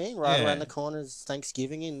Halloween. Right around the corner is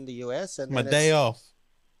Thanksgiving in the US. And my day off.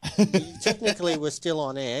 Technically, we're still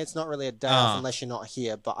on air. It's not really a day off unless you're not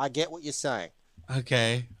here. But I get what you're saying.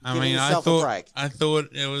 Okay. I thought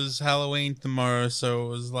it was Halloween tomorrow, so it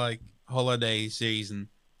was like holiday season.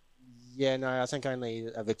 Yeah, no, I think only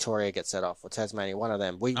Victoria gets that off, or Tasmania, one of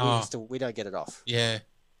them. We don't get it off. Yeah.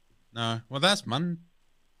 No. Well, that's Monday.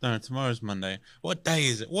 No, tomorrow's Monday. What day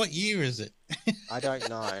is it? What year is it? I don't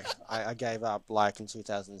know. I gave up like in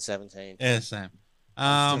 2017. Yeah, same.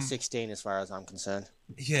 I'm still 16 as far as I'm concerned.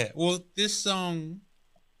 Yeah. Well, this song,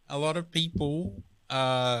 a lot of people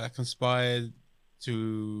conspired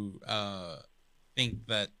to think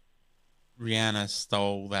that Rihanna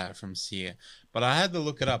stole that from Sia, but I had to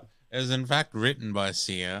look it up. It was in fact written by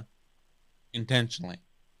Sia intentionally.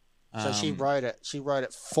 So she wrote it. She wrote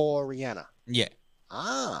it for Rihanna. Yeah.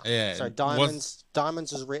 Ah. Yeah. So Diamonds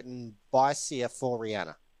was written by Sia for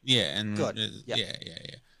Rihanna. Yeah, and good. Yeah.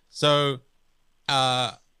 So,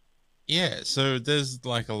 so there's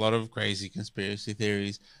like a lot of crazy conspiracy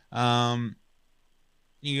theories.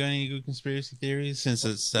 You got any good conspiracy theories since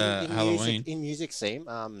it's Halloween? In music theme,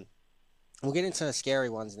 we'll get into the scary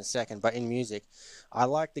ones in a second, but in music, I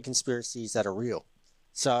like the conspiracies that are real.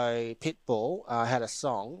 So Pitbull had a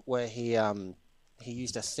song where he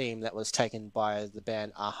used a theme that was taken by the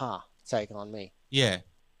band Aha, Take On Me. Yeah.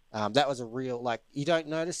 That was a real, like, you don't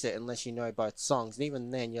notice it unless you know both songs. And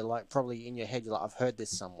even then, you're like, probably in your head, you're like, I've heard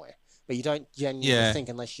this somewhere. But you don't genuinely think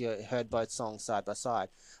unless you heard both songs side by side.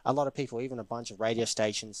 A lot of people, even a bunch of radio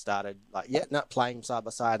stations started, like, playing side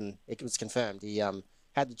by side, and it was confirmed. He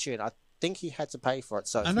had the tune. I think he had to pay for it.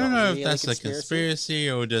 So it's I don't know really if that's a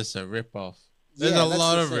conspiracy or just a rip-off. There's a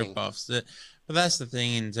lot of rip-offs. But that's the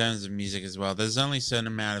thing in terms of music as well. There's only a certain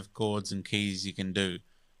amount of chords and keys you can do.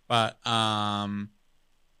 But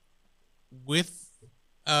with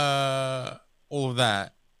all of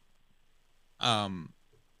that,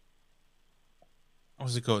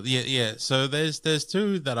 what's it called? Yeah. So there's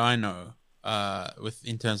two that I know. With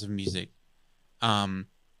in terms of music, 20.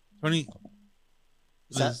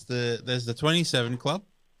 There's the 27 Club.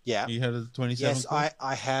 Yeah. You heard of the 27 Yes, Club?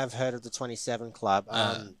 I have heard of the 27 Club.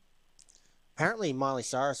 Uh, Apparently, Miley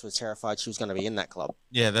Cyrus was terrified she was going to be in that club.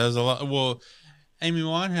 Yeah, there was a lot. Well, Amy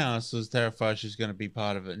Winehouse was terrified she's going to be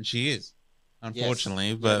part of it, and she is, unfortunately.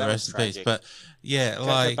 Yeah, But that rest was in peace. tragic. But yeah, Kurt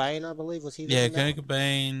like Cobain, I believe, was he? yeah, in that Kurt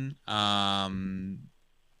Cobain.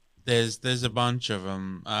 There's a bunch of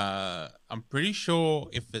them. I'm pretty sure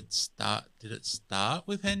if did it start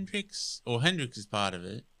with Hendrix, or Hendrix is part of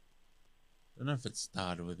it. I don't know if it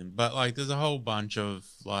started with him, but like there's a whole bunch of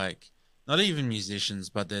like not even musicians,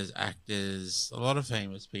 but there's actors, a lot of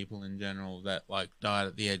famous people in general that like died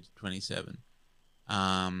at the age of 27.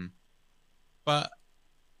 But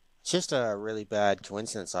It's just a really bad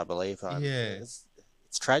coincidence, I believe. Yeah. It's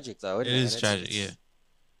tragic though. it Isn't it? is tragic, yeah.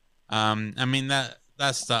 I mean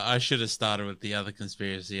I should have started with the other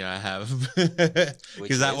conspiracy I have,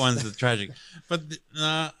 because that is? one's the tragic. But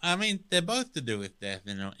I mean they're both to do with death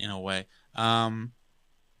in a way.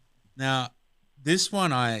 Now this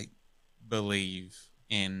one I believe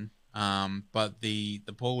in, but the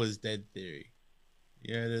Paul is dead theory.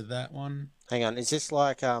 You heard of that one? Hang on, is this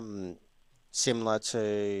like similar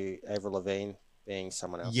to Avril Lavigne being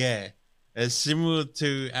someone else? Yeah, it's similar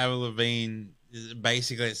to Avril Lavigne.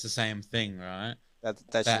 Basically, it's the same thing, right? That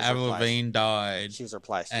That Avril Lavigne died She was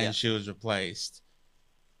replaced. and Yeah. she was replaced.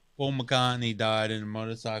 Paul McCartney died in a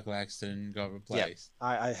motorcycle accident and got replaced.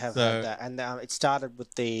 I have So- heard that, and it started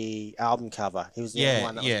with the album cover. He was the only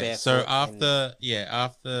one that was barefoot. So and-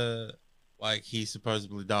 after like he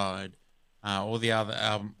supposedly died, all the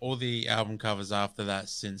album covers after that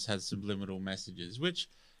since had subliminal messages, which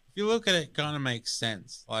if you look at it, kind of makes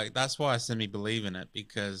sense. Like that's why I semi-believe in it,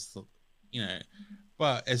 because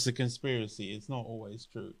but it's a conspiracy. It's not always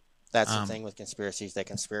true. That's the thing with conspiracies. They're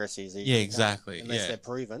conspiracies. Yeah, exactly. Unless Yeah. they're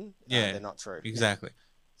proven, Yeah. they're not true. Exactly.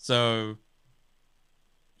 So,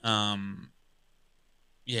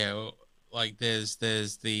 yeah, like there's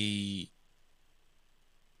the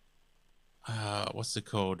what's it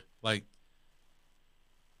called? Like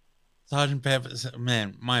Sergeant Pepper's.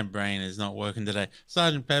 Man, my brain is not working today.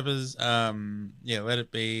 Sergeant Pepper's. Yeah, Let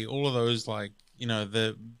It Be. All of those, like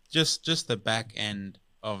the just the back end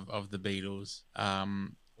of the Beatles.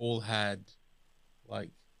 All had like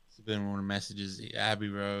subliminal messages. Abbey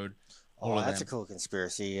Road. All Oh, of that's them. a cool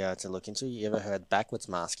conspiracy to look into. You ever heard backwards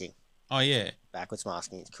masking? Oh yeah. Backwards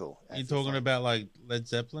masking is cool. You It's talking fun. about like Led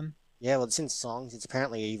Zeppelin? Yeah, well, it's in songs. It's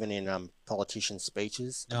apparently even in politicians'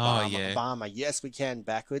 speeches. Oh, Obama, yeah. Obama, yes, we can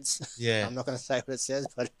backwards. Yeah. I'm not going to say what it says,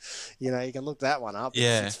 but you can look that one up.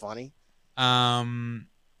 Yeah. It's funny.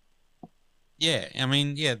 Yeah. I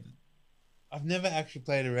mean, yeah. I've never actually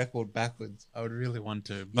played a record backwards. I would really want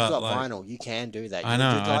to, You've but got like, vinyl. You can do that. I know,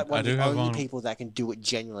 You're like I one do of the have only vinyl. people that can do it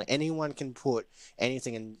genuinely. Anyone can put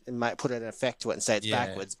anything and might put an effect to it and say it's Yeah.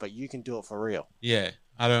 backwards, but you can do it for real. yeah,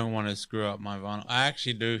 I don't want to screw up my vinyl. I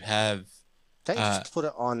actually do have. Don't you just put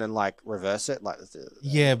it on and like reverse it, like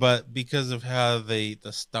Yeah, but because of how the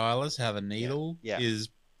stylus, how the needle yeah. is,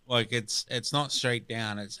 like it's not straight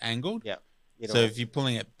down; it's angled. Yeah. So if you're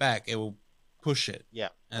pulling it back, it will push it, yeah,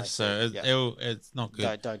 and I so see. it's not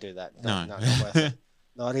good. Don't do that. No. Not worth it.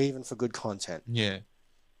 Not even for good content. Yeah.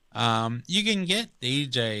 You can get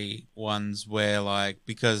DJ ones where like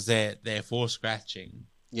because they're for scratching.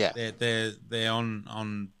 Yeah, They're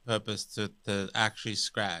on purpose to actually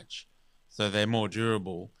scratch. So they're more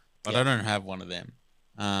durable. But Yeah. I don't have one of them.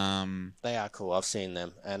 they are cool. I've seen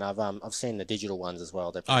them, and I've seen the digital ones as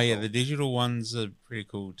well. They're Oh pretty yeah, cool. the digital ones are pretty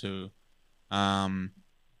cool too.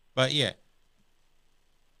 But yeah.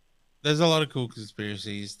 There's a lot of cool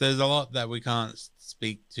conspiracies. There's a lot that we can't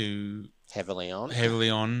speak to heavily on. heavily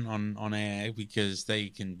on air because they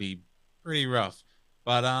can be pretty rough.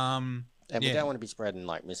 But And we yeah. don't want to be spreading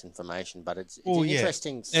like misinformation, but it's Oh, yeah.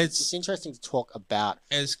 interesting. It's- It's interesting to talk about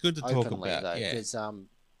it's good to talk openly, about. though, Yeah. because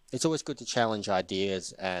it's always good to challenge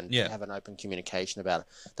ideas and Yeah. have an open communication about it.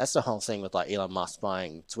 That's the whole thing with like Elon Musk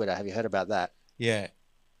buying Twitter. Have you heard about that? Yeah.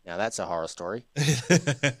 Now that's a horror story.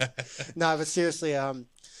 No, but seriously,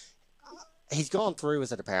 he's gone through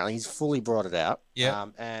with it. Apparently, he's fully brought it out. Yeah.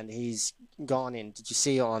 And he's gone in. Did you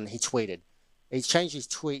see he tweeted? He's changed his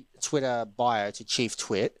Twitter bio to Chief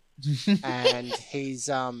Twit, and he's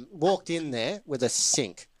walked in there with a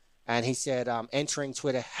sink, and he said, "Entering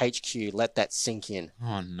Twitter HQ, let that sink in."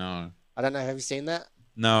 Oh no. I don't know. Have you seen that?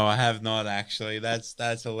 No, I have not actually.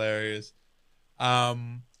 That's hilarious.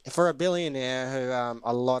 For a billionaire who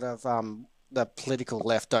a lot of the political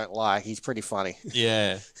left don't like. He's pretty funny.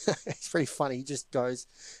 Yeah. He's pretty funny. He just goes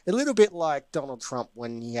a little bit like Donald Trump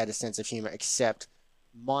when he had a sense of humor, except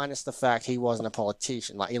minus the fact he wasn't a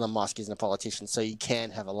politician. Like Elon Musk isn't a politician, so you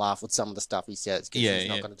can have a laugh with some of the stuff he says because he's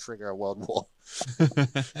not going to trigger a world war.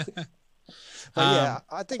 But yeah,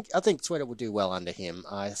 I think Twitter will do well under him.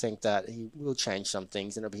 I think that he will change some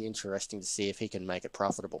things, and it'll be interesting to see if he can make it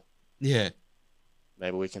profitable. Yeah.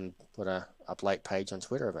 Maybe we can put a Up Late page on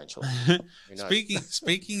Twitter eventually.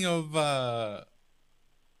 Speaking of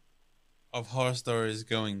horror stories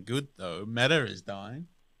going good though, Meta is dying.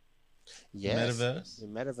 Yes, Metaverse. The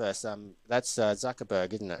metaverse. That's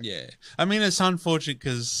Zuckerberg, isn't it? Yeah, I mean it's unfortunate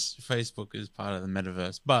because Facebook is part of the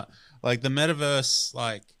metaverse, but like the metaverse,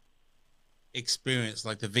 like experience,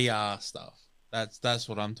 like the VR stuff. That's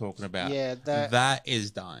what I'm talking about. Yeah, that is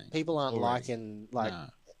dying. People aren't already. liking like. No.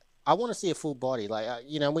 I want to see a full body, like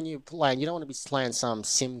when you're playing, you don't want to be playing some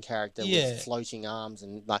sim character with floating arms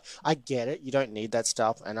and like. I get it, you don't need that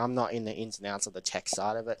stuff, and I'm not in the ins and outs of the tech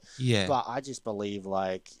side of it. Yeah, but I just believe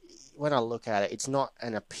like when I look at it, it's not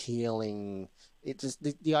an appealing. It just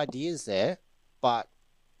the idea's there, but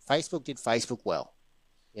Facebook did Facebook well.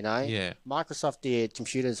 Yeah. Microsoft did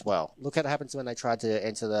computers well. Look at what happens when they tried to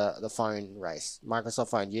enter the phone race.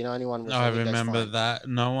 Microsoft phone. Do you know anyone with I a Windows remember phone? that.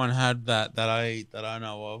 No one had that I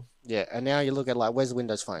know of. Yeah, and now you look at like where's the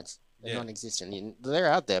Windows phones? They're Yeah. non-existent. They're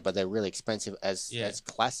out there, but they're really expensive as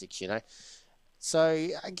classics. So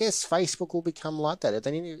I guess Facebook will become like that.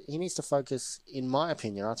 He needs to focus, in my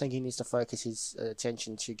opinion, I think he needs to focus his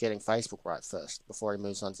attention to getting Facebook right first before he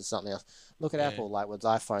moves on to something else. Look at Apple, like with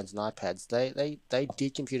iPhones and iPads. They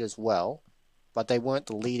did computers well, but they weren't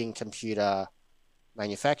the leading computer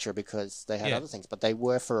manufacturer because they had other things. But they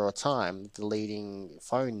were for a time the leading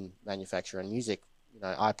phone manufacturer and music,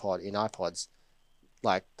 iPods.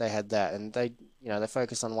 Like they had that, and they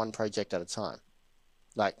focus on one project at a time.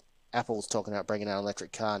 Like Apple's talking about bringing out an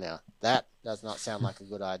electric car now. That does not sound like a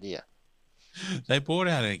good idea. They bought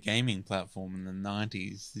out a gaming platform in the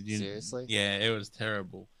 90s. Seriously? Yeah, it was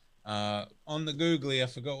terrible. On the Googly, I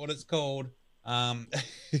forgot what it's called.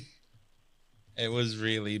 It was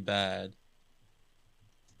really bad.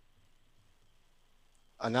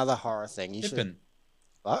 Another horror thing. Pippin.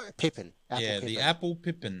 Pippin. Pippin. The Apple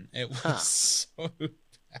Pippin. It was so bad.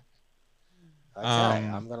 Okay,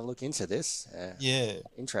 I'm going to look into this. Yeah.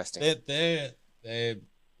 Interesting. They're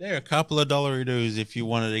a couple of $dollary-doos if you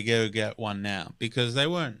wanted to go get one now because they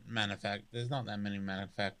weren't manufactured. There's not that many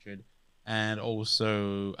manufactured. And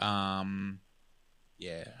also, I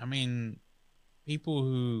mean, people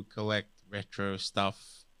who collect retro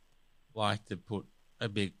stuff like to put a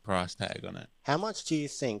big price tag on it. How much do you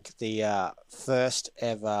think the first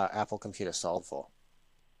ever Apple computer sold for?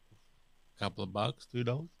 A couple of bucks,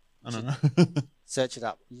 $2? I don't know. Search it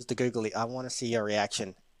up. Use the Googly. I want to see your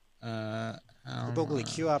reaction. Googly,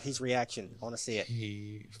 cue up his reaction. I want to see it.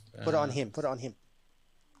 Put it on him. Put it on him.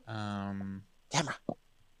 Camera.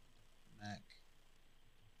 Mac.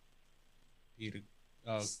 Computer.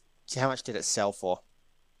 Oh. How much did it sell for?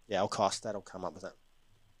 Yeah, it'll cost. That'll come up with it.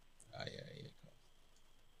 Yeah.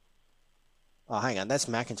 Oh, hang on. That's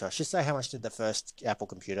Macintosh. Just say how much did the first Apple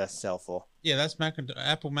computer sell for? Yeah, that's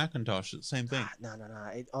Apple Macintosh. It's the same thing. No.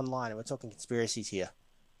 Online. We're talking conspiracies here.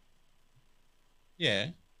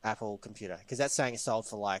 Yeah. Apple computer. Because that's saying it sold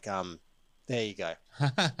for like, there you go.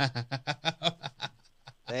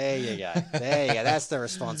 There you go. That's the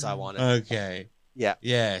response I wanted. Okay. Yeah.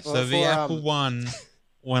 Yeah. So the Apple One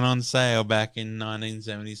went on sale back in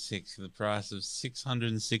 1976 for the price of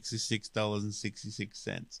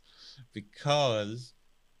 $666.66 because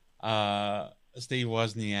Steve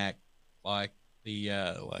Wozniak liked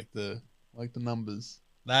the numbers.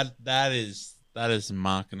 That is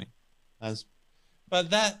marketing. That's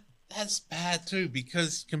bad too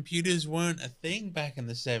because computers weren't a thing back in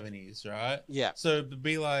the 70s, right? Yeah. So to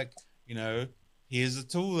be like, here's a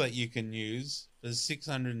tool that you can use for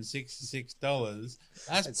 $666.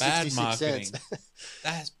 That's bad marketing.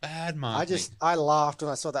 That's bad marketing. I laughed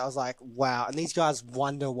when I saw that. I was like, wow. And these guys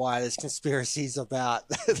wonder why there's conspiracies about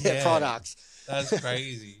their products. That's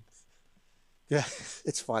crazy. Yeah,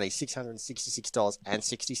 it's funny.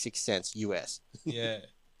 $666.66 US. Yeah,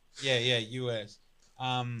 US.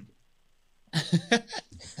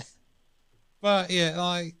 But yeah,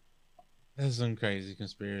 like there's some crazy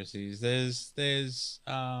conspiracies. There's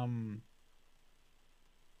I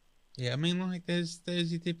mean like there's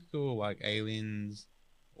your typical like aliens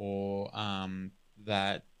or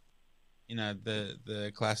that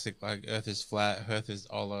the classic like Earth is flat, Earth is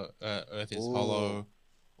hollow, all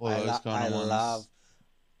those kind of ones.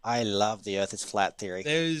 I love the Earth is flat theory.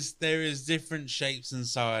 There is different shapes and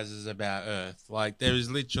sizes about Earth. Like there is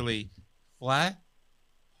literally flat,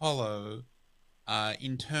 hollow,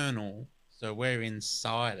 internal. So we're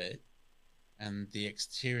inside it, and the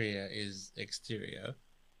exterior is exterior.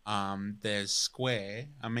 There's square.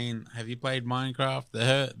 I mean, have you played Minecraft?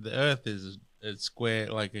 The Earth is a square,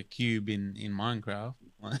 like a cube in Minecraft.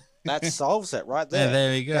 That solves it right there. Yeah,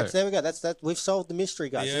 there we go. There we go. That's that. We've solved the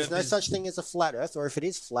mystery, guys. The There's Earth no is- such thing as a flat Earth, or if it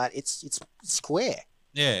is flat, it's square.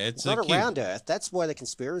 Yeah, It's it's not a a cube. round Earth. That's where the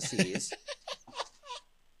conspiracy is.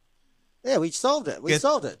 Yeah, we solved it. We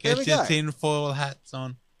solved it. There Get we your go. tinfoil hats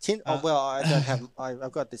on. Well, I don't have.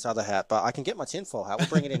 I've got this other hat, but I can get my tinfoil hat. We'll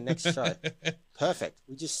bring it in next show. Perfect.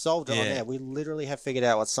 We just solved it on Yeah. there. We literally have figured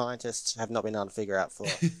out what scientists have not been able to figure out for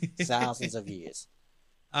thousands of years.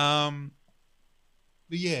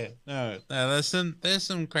 But yeah, no, there's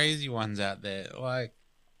some crazy ones out there, like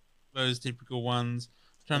those typical ones.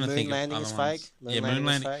 Trying The to moon think landing of is other ones. fake? Moon Yeah, landing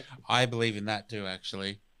moon is landing. fake? I believe in that too,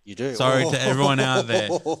 actually. You do. Sorry to everyone out there.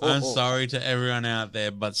 Oh. I'm sorry to everyone out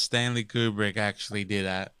there, but Stanley Kubrick actually did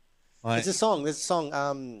that. Like, There's a song. There's a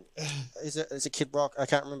song. It's a Kid Rock. I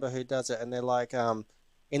can't remember who does it. And they're like,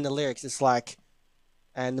 in the lyrics, it's like,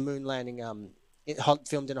 and the moon landing,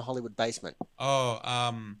 filmed in a Hollywood basement.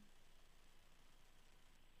 I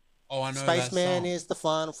know that Spaceman song. is the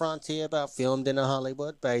final frontier, but filmed in a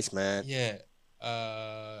Hollywood basement. Yeah,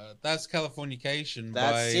 that's Californication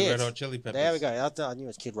That's by it. Red Hot Chili Peppers. There we go. I knew it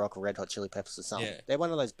was Kid Rock or Red Hot Chili Peppers or something. Yeah. They're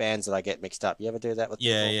one of those bands that I get mixed up. You ever do that with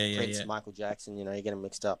Yeah, people? yeah, Prince, yeah. Michael Jackson, you get them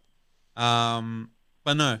mixed up.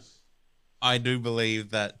 But no, I do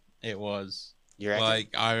believe that it was. You reckon? Like,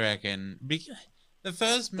 I reckon the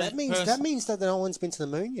first that means that no one's been to the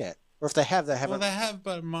moon yet. Or if they have, they haven't. Well, they have,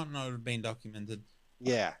 but it might not have been documented.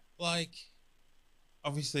 Yeah. Like,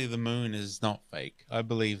 obviously, the moon is not fake. I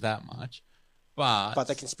believe that much. But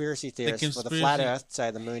the conspiracy theorists for the conspiracy- flat Earth say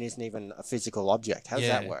the moon isn't even a physical object. How does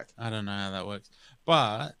that work? I don't know how that works.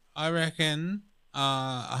 But I reckon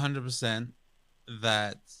 100%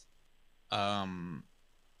 that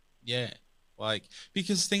yeah. Like,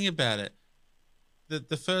 because think about it.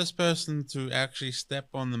 The first person to actually step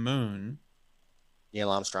on the moon, Neil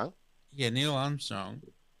Armstrong? yeah, Neil Armstrong,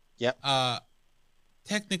 Yep.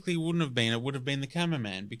 technically wouldn't have been. It would have been the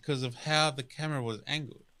cameraman because of how the camera was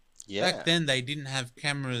angled. Yeah. Back then, they didn't have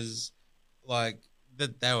cameras like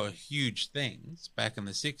that. They were huge things back in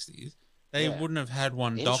the 60s. They Yeah. wouldn't have had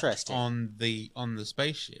one docked Interesting. on the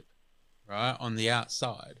spaceship, right? On the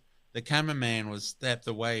outside. The cameraman was stepped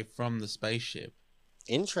away from the spaceship.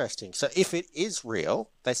 Interesting. So if it is real,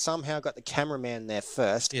 they somehow got the cameraman there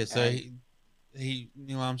first. Yeah, so and-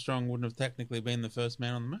 Neil Armstrong wouldn't have technically been the first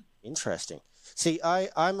man on the moon. Interesting. See,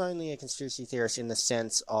 I'm only a conspiracy theorist in the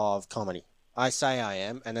sense of comedy. I say I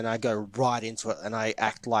am, and then I go right into it, and I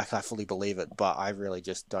act like I fully believe it, but I really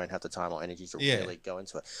just don't have the time or energy to Yeah. really go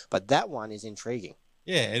into it. But that one is intriguing.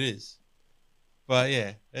 Yeah, it is. But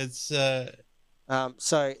yeah, it's So I'm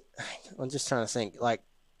just trying to think, like,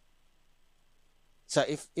 so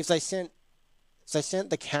if they sent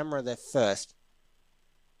the camera there first,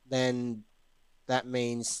 then that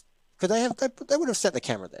means could they would have set the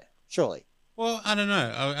camera there, surely. well, I don't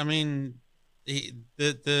know. I mean,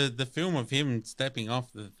 the film of him stepping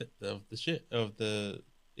off the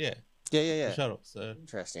Yeah. the shuttle. So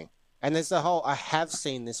Interesting. And there's the whole. I have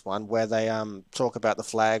seen this one where they talk about the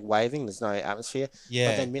flag waving. There's no atmosphere.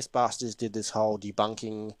 yeah, But then Mythbusters did this whole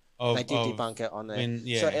debunking. They did debunk it on there.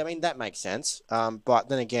 So I mean that makes sense. But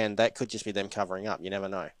then again, that could just be them covering up. You never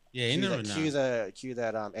know. Yeah, you never know. Cue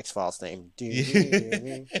that X-Files theme.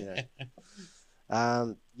 Yeah.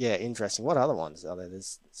 Yeah, interesting. What other ones are there?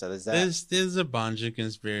 There's that. There's a bunch of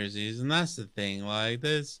conspiracies, and that's the thing. Like,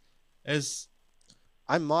 there's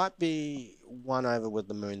I might be won over with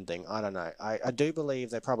the moon thing. I don't know. I do believe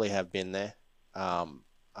they probably have been there. I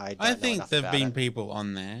don't know think enough there've about been it. people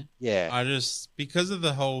on there. Yeah. I just, because of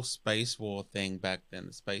the whole space war thing back then,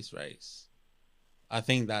 the space race, I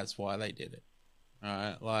think that's why they did it.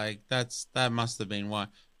 Alright, like that must have been why.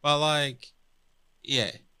 But like,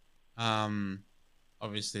 yeah,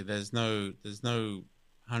 obviously there's no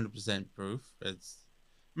 100% proof. I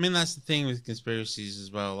mean, that's the thing with conspiracies as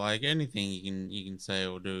well. Like, anything you can say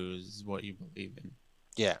or do is what you believe in.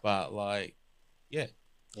 Yeah. But like, yeah,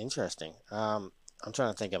 Interesting. I'm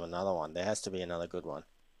trying to think of another one. There has to be another good one.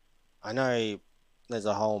 I know there's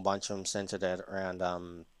a whole bunch of them centered around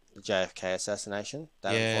the JFK assassination.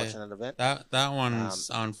 That Yeah. unfortunate event. that one's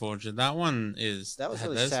unfortunate. That one is That was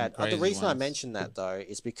really there's some sad. The crazy reason I ones. mention that, though,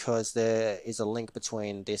 is because there is a link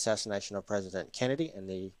between the assassination of President Kennedy and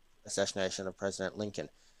the assassination of President Lincoln.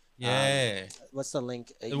 Yeah. What's the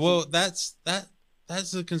link? Well, that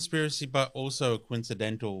that's a conspiracy, but also a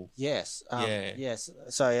coincidental. Yes. Yeah. Yes.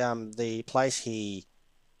 So the place he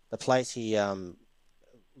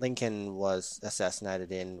Lincoln was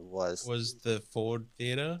assassinated in was, Was the Ford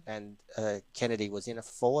Theater and Kennedy was in a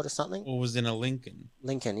Ford or something. or was in a Lincoln?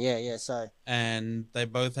 Lincoln. Yeah. Yeah. So And they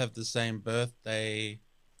both have the same birthday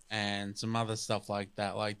and some other stuff like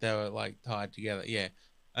that. Like they were like tied together. Yeah.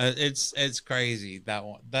 It's crazy that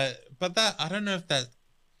one. That I don't know if that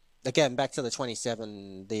again, back to the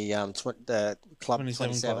 27, the Club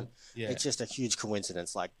 27. Club. Yeah. It's just a huge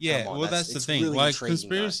coincidence. Like, Yeah, come on, well, that's the it's thing. really Like intriguing, though.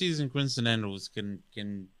 conspiracies and coincidentals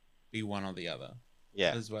can be one or the other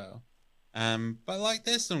Yeah. as well. But like,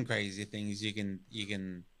 there's some crazy things you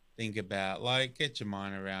can think about. Like, get your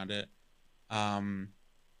mind around it.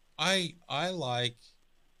 I like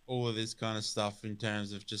all of this kind of stuff in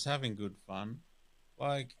terms of just having good fun.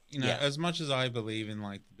 Like, Yeah. as much as I believe in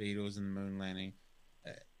like the Beatles and the moon landing,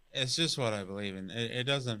 it's just what I believe in. It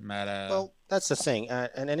doesn't matter. Well, that's the thing,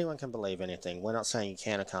 and anyone can believe anything. We're not saying you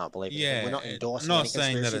can or can't believe anything. yeah, We're not endorsing not any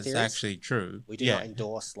saying that conspiracy it's theories. actually true. We do yeah. not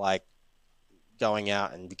endorse like going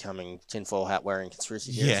out and becoming tinfoil hat wearing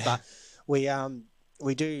conspiracy theories, Yeah. but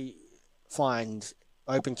we do find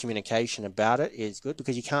open communication about it is good,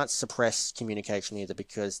 because you can't suppress communication either,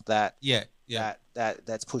 because Yeah.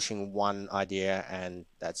 that's pushing one idea and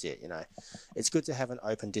that's it. It's good to have an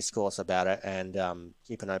open discourse about it and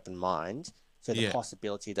keep an open mind to the Yeah.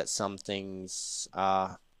 possibility that some things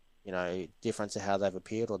are different to how they've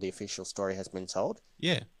appeared or the official story has been told.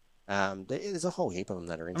 Yeah. There's a whole heap of them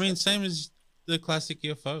that are I interesting. mean, same as the classic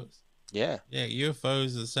UFOs. Yeah. Yeah,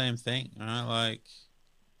 UFOs are the same thing, right? Like,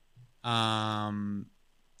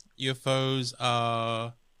 UFOs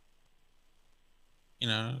are,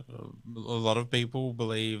 a lot of people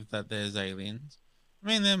believe that there's aliens. I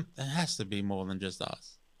mean, there has to be more than just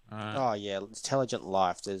us. Right? Oh yeah, intelligent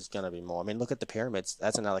life. There's going to be more. I mean, look at the pyramids.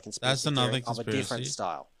 That's another conspiracy. That's another theory of a different conspiracy.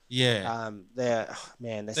 style. Yeah. They're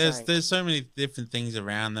saying, There's so many different things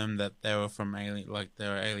around them that they were from alien, like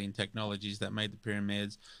there were alien technologies that made the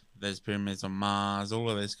pyramids. There's pyramids on Mars, all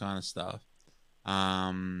of this kind of stuff.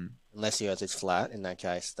 unless the Earth is flat, in that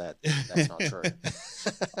case, that's not true.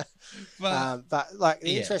 But but like the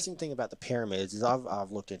yeah. interesting thing about the pyramids is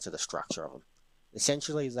I've looked into the structure of them.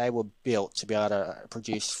 Essentially, they were built to be able to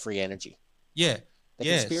produce free energy. yeah, The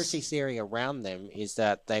yes. conspiracy theory around them is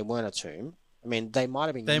that they weren't a tomb. I mean, they might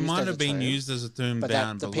have been. They used might as have a been tomb, used as a tomb but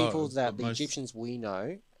down the below. people that but the most- Egyptians we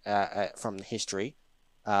know from the history,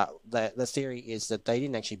 the theory is that they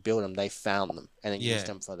didn't actually build them; they found them and then Yeah. used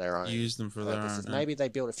them for their own used them for their purposes. own. Maybe they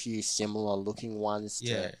built a few similar looking ones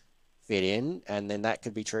Yeah, to fit in, and then that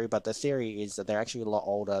could be true. But the theory is that they're actually a lot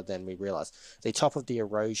older than we realize. The top of the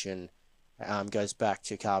erosion goes back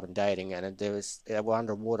to carbon dating, and they were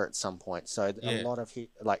underwater at some point. So Yeah. a lot of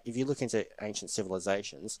like if you look into ancient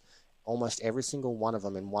civilizations, almost every single one of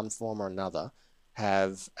them, in one form or another,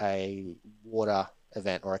 have a water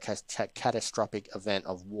event or a catastrophic event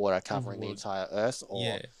of water covering the water. entire Earth, or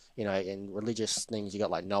yeah, in religious things, you got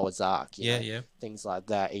like Noah's Ark, yeah, yeah. things like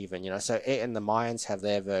that. Even so, and the Mayans have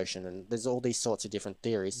their version, and there's all these sorts of different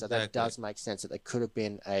theories. So that Exactly. does make sense that there could have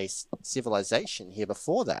been a civilization here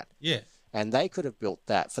before that, Yeah, and they could have built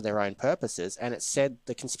that for their own purposes. And it said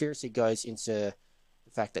the conspiracy goes into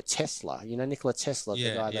the fact that Tesla, Nikola Tesla, Yeah,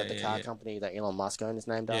 the guy yeah, that the yeah, car yeah. company that Elon Musk owned is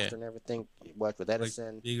named Yeah. after and everything, he worked with like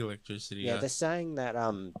Edison. big electricity. Yeah, they're saying that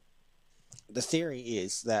the theory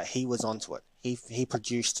is that he was onto it. He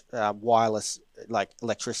produced wireless like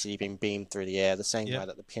electricity being beamed through the air, the same Yep. way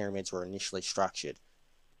that the pyramids were initially structured.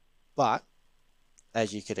 But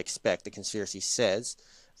as you could expect, the conspiracy says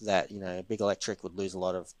that Big Electric would lose a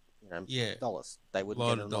lot of Yeah. dollars. They wouldn't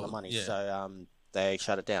Lot get a of lot of dollars, money, yeah. so they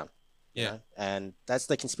shut it down. Yeah. And that's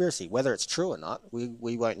the conspiracy. Whether it's true or not, we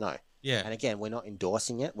won't know. Yeah. And again, we're not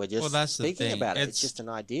endorsing it. We're just Well, that's the speaking thing. about it. It's It's- just an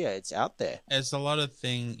idea. It's out there. It's a lot of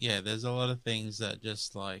there's a lot of things that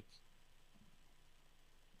just like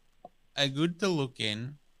are good to look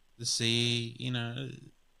in to see,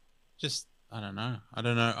 just I don't know what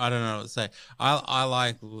to say. I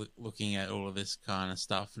like looking at all of this kind of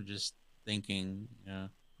stuff and just thinking,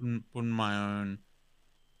 putting my own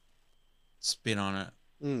spin on it,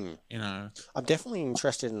 Mm. Yeah. I'm definitely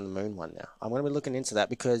interested in the moon one now. I'm going to be looking into that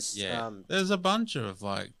because There's a bunch of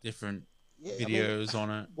like different yeah, I mean, videos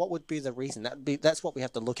on it. what would be the reason? That's what we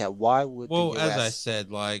have to look at. Why would Well, the as US I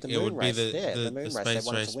said, like the it would moon be race the, there, the, the moon the race, they space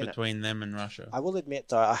wanted to race win it. between them and Russia. I will admit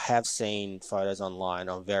though, I have seen photos online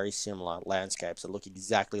of very similar landscapes that look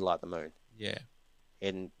exactly like the moon. Yeah.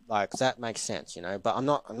 And like that makes sense, But I'm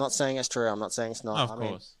not saying it's true. I'm not saying it's not. Of I mean,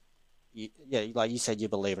 course. like you said, you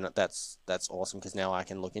believe in it. That's awesome because now I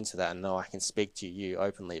can look into that and now I can speak to you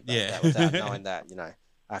openly about that without knowing that,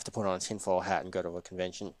 I have to put on a tinfoil hat and go to a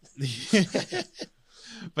convention.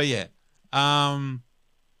 But yeah,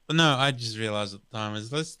 but no, I just realized at the time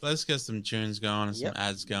is let's get some tunes going and some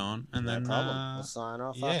ads going, and No then problem. We'll sign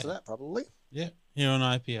off after that, probably. Yeah, here on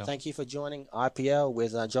IPL. Thank you for joining IPL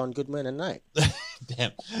with John Goodman and Nate.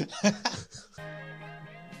 Damn.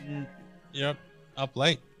 Yep, up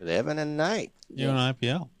late. With Evan and Nate. Here on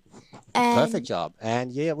IPL. Perfect job.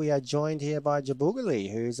 And we are joined here by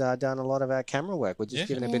Jaboogali, who's done a lot of our camera work. We're just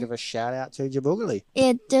giving a bit of a shout out to Jaboogali.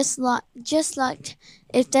 Yeah, just like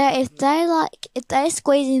if they're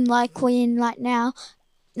squeezing like we're in right now,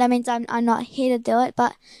 that means I'm not here to do it.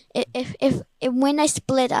 But if when they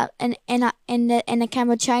split up and the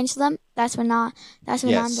camera change them, that's when I'm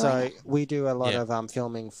doing it. We do a lot of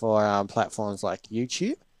filming for platforms like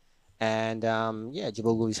YouTube. And,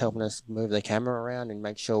 Jaboogali's helping us move the camera around and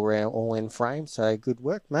make sure we're all in frame. So good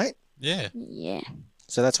work, mate. Yeah. Yeah.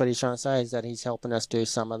 So that's what he's trying to say, is that he's helping us do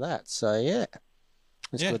some of that. So, yeah.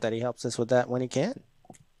 It's good that he helps us with that when he can.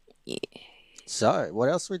 Yeah. So, what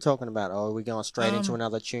else are we talking about? Or are we going straight into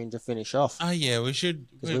another tune to finish off? Yeah, we should.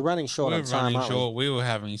 Because we're running short on time, aren't we? We were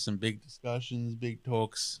having some big discussions, big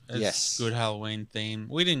talks. It's good Halloween theme.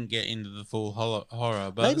 We didn't get into the full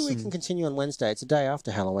horror, but maybe we can continue on Wednesday. It's a day after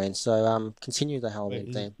Halloween, so continue the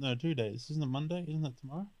Halloween theme. No, 2 days. Isn't it Monday? Isn't it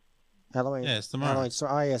tomorrow? Halloween. Yeah, it's tomorrow. Halloween.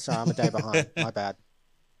 Sorry, I'm a day behind. My bad.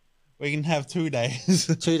 We can have 2 days.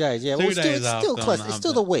 2 days, yeah. 2 days it's still close. It's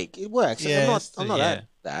still the week. It works. Yeah, I'm not that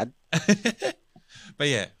bad. But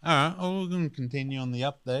yeah, all right. Well, we're going to continue on the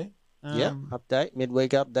update.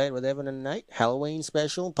 Midweek update with Evan and Nate. Halloween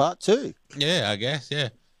special part 2. Yeah, I guess. Yeah.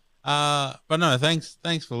 But no,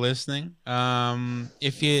 thanks for listening.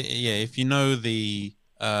 If you know the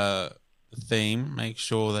theme, make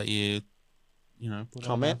sure that you put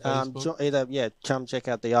comment. on Facebook. Come check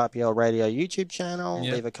out the IPL Radio YouTube channel.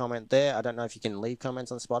 Leave a comment there. I don't know if you can leave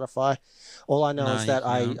comments on Spotify. All I know is that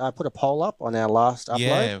I put a poll up on our last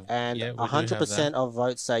upload, and 100% of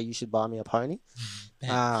votes say you should buy me a pony.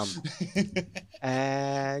 And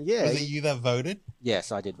was it you that voted?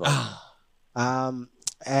 Yes, I did vote.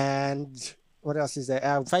 And what else is there?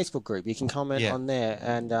 Our Facebook group. You can comment on there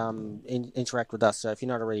and interact with us. So if you're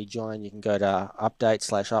not already joined, you can go to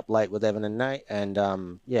update/uplate with Evan and Nate and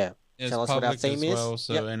tell us what our theme is. Well,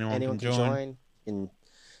 so anyone can join. And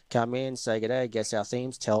come in, say good day, guess our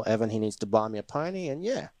themes, tell Evan he needs to buy me a pony, and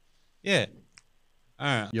Yeah. All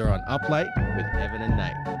right. You're on Up Late with Evan and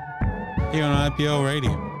Nate. Here on IPL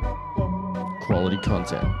Radio. Quality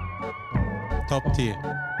content. Top tier.